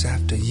floats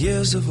after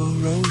years of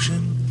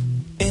erosion.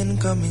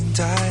 Incoming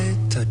tide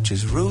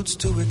touches roots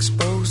to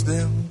expose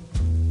them.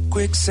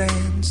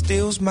 Quicksand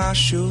steals my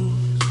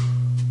shoes.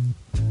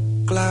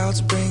 Clouds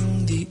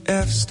bring the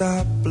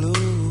F-stop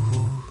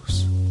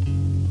blues.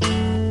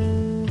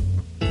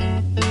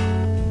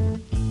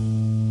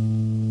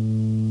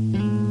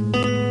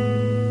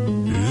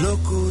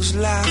 Look who's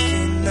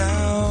laughing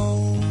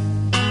now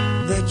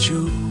that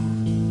you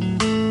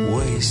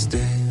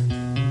wasted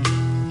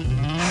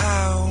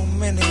how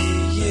many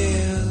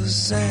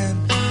years and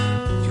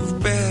you've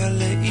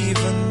barely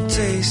even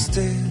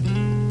tasted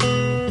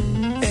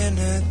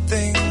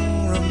anything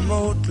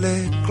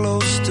remotely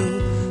close to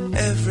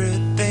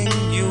everything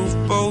you've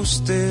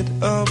boasted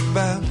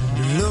about.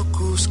 Look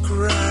who's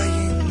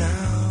crying now.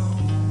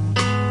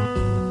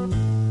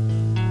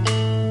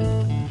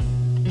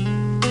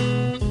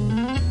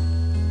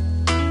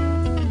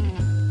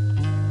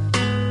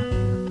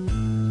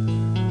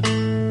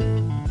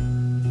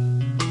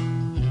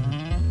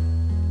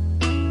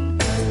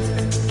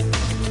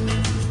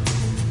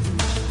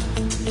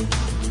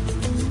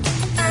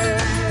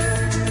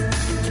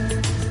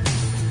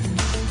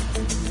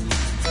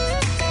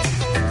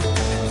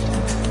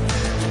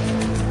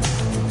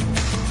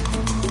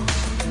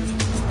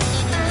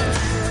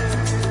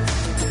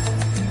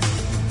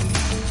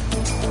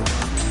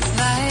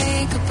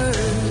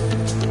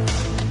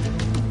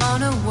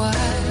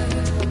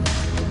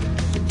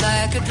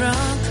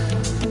 Drunk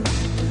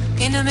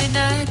in a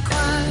midnight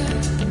choir,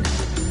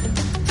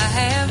 I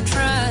have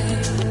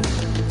tried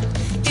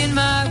in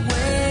my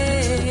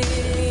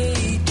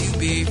way to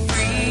be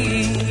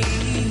free.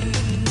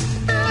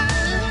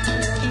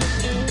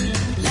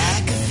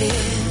 Like a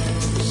fish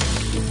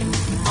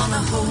on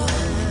a hook,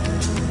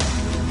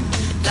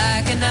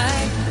 like a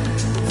knife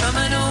from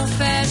an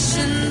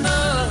old-fashioned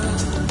book.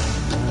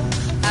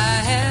 I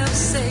have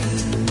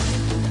saved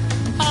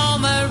all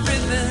my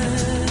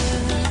ribbons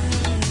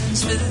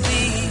for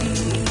thee.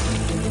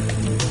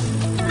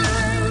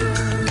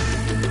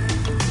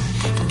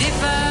 And if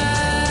I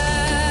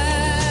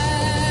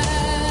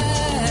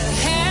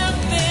have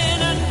been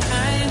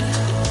unkind,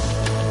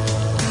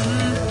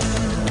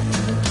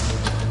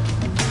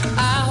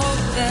 I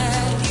hope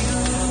that you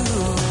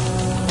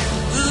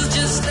will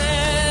just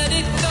let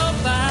it go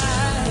by.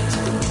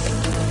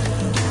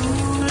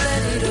 Ooh,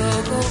 let it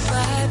all go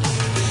by.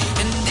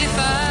 And if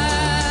I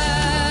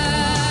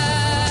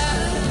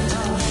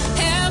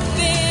have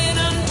been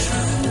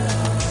untrue,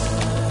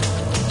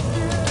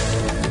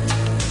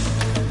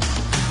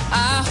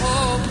 I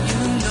hope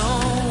you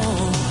know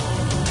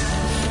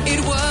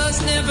it was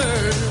never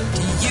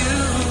to you.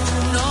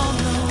 No,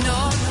 no, no.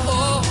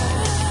 Oh,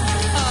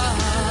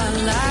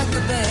 like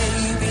a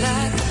baby,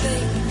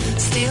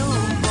 still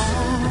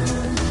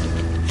born,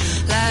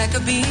 like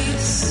a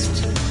beast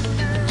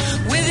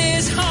with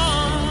his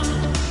horn.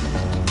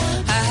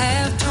 I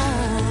have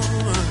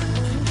torn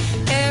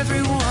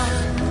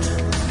everyone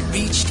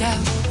reached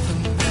out for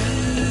me,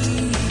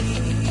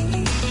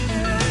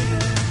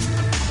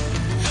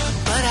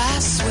 but I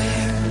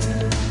swear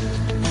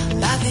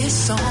by this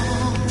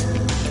song,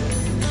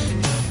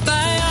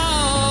 by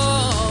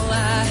all I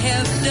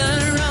have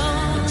done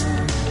wrong,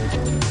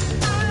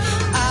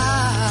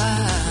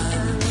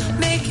 I'll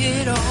make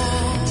it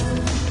all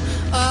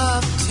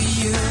up to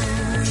you.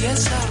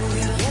 Yes, I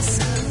will. Yes,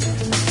 I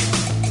will.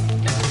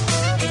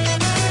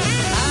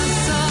 I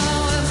saw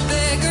a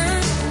beggar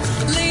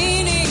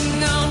leaning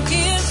on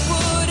his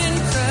wooden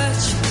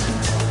crutch.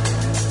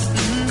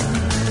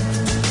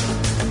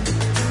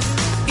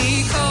 He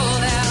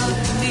called out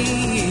to me,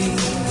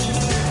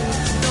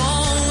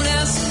 don't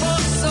ask for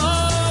so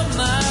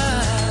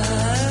much.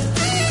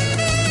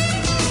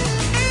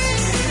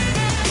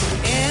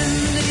 And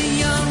the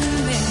young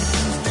man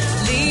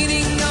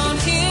leaning on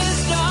his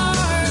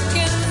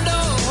darkened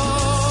door,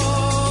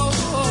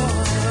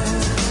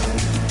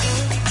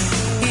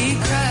 he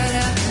cried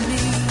out to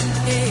me,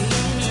 hey,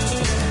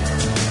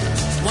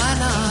 why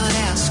not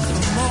ask for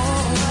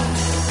more?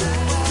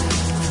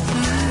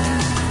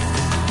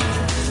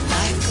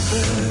 Like a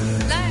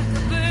bird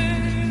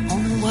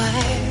on a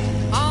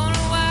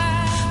wire,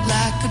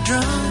 like a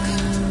drunk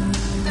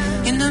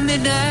in the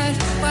midnight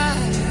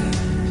choir.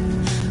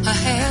 I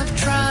have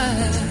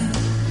tried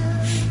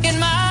in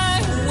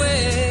my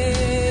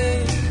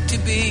way to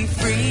be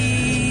free.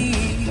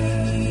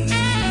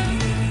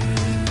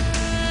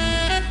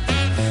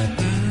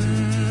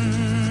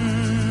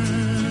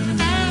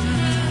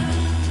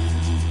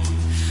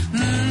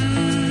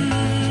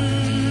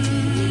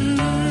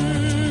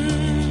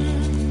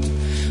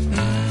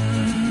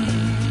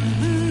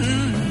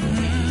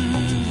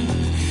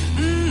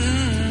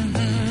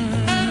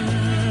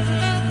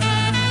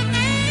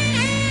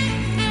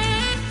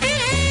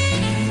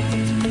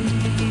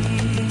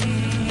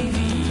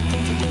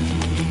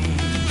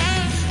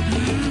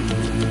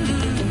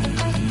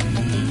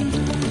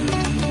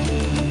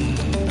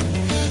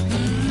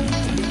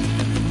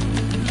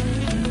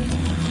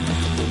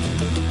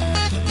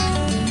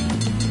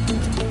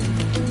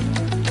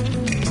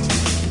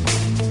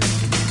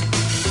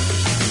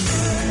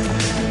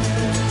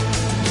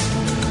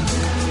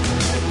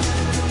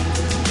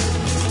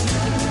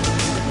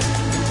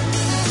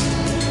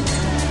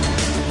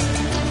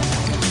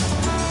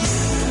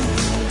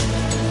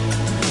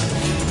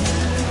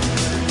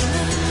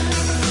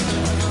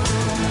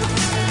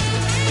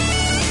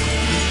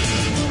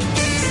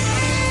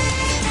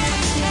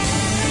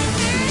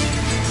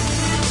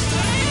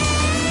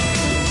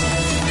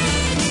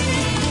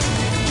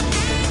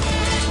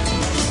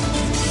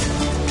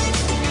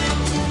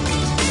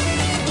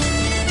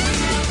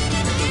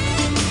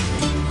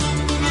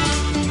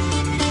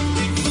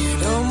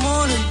 Don't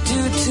wanna do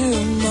too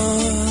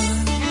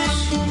much,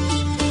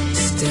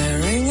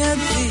 staring at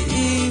the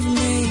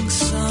evening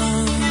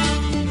sun.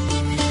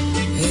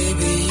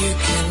 Maybe you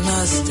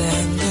cannot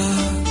stand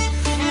up,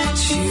 but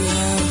you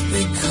have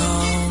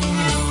become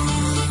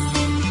one.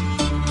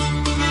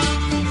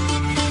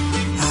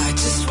 I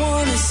just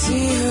wanna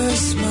see her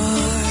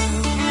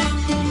smile.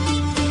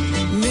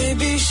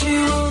 Maybe she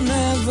will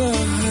never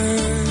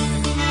hurt.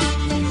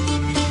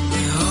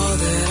 All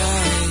that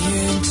I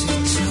yearn to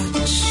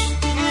touch,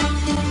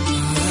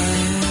 I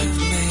have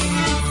made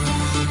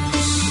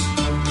worse.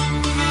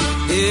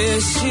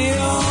 Is she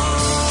all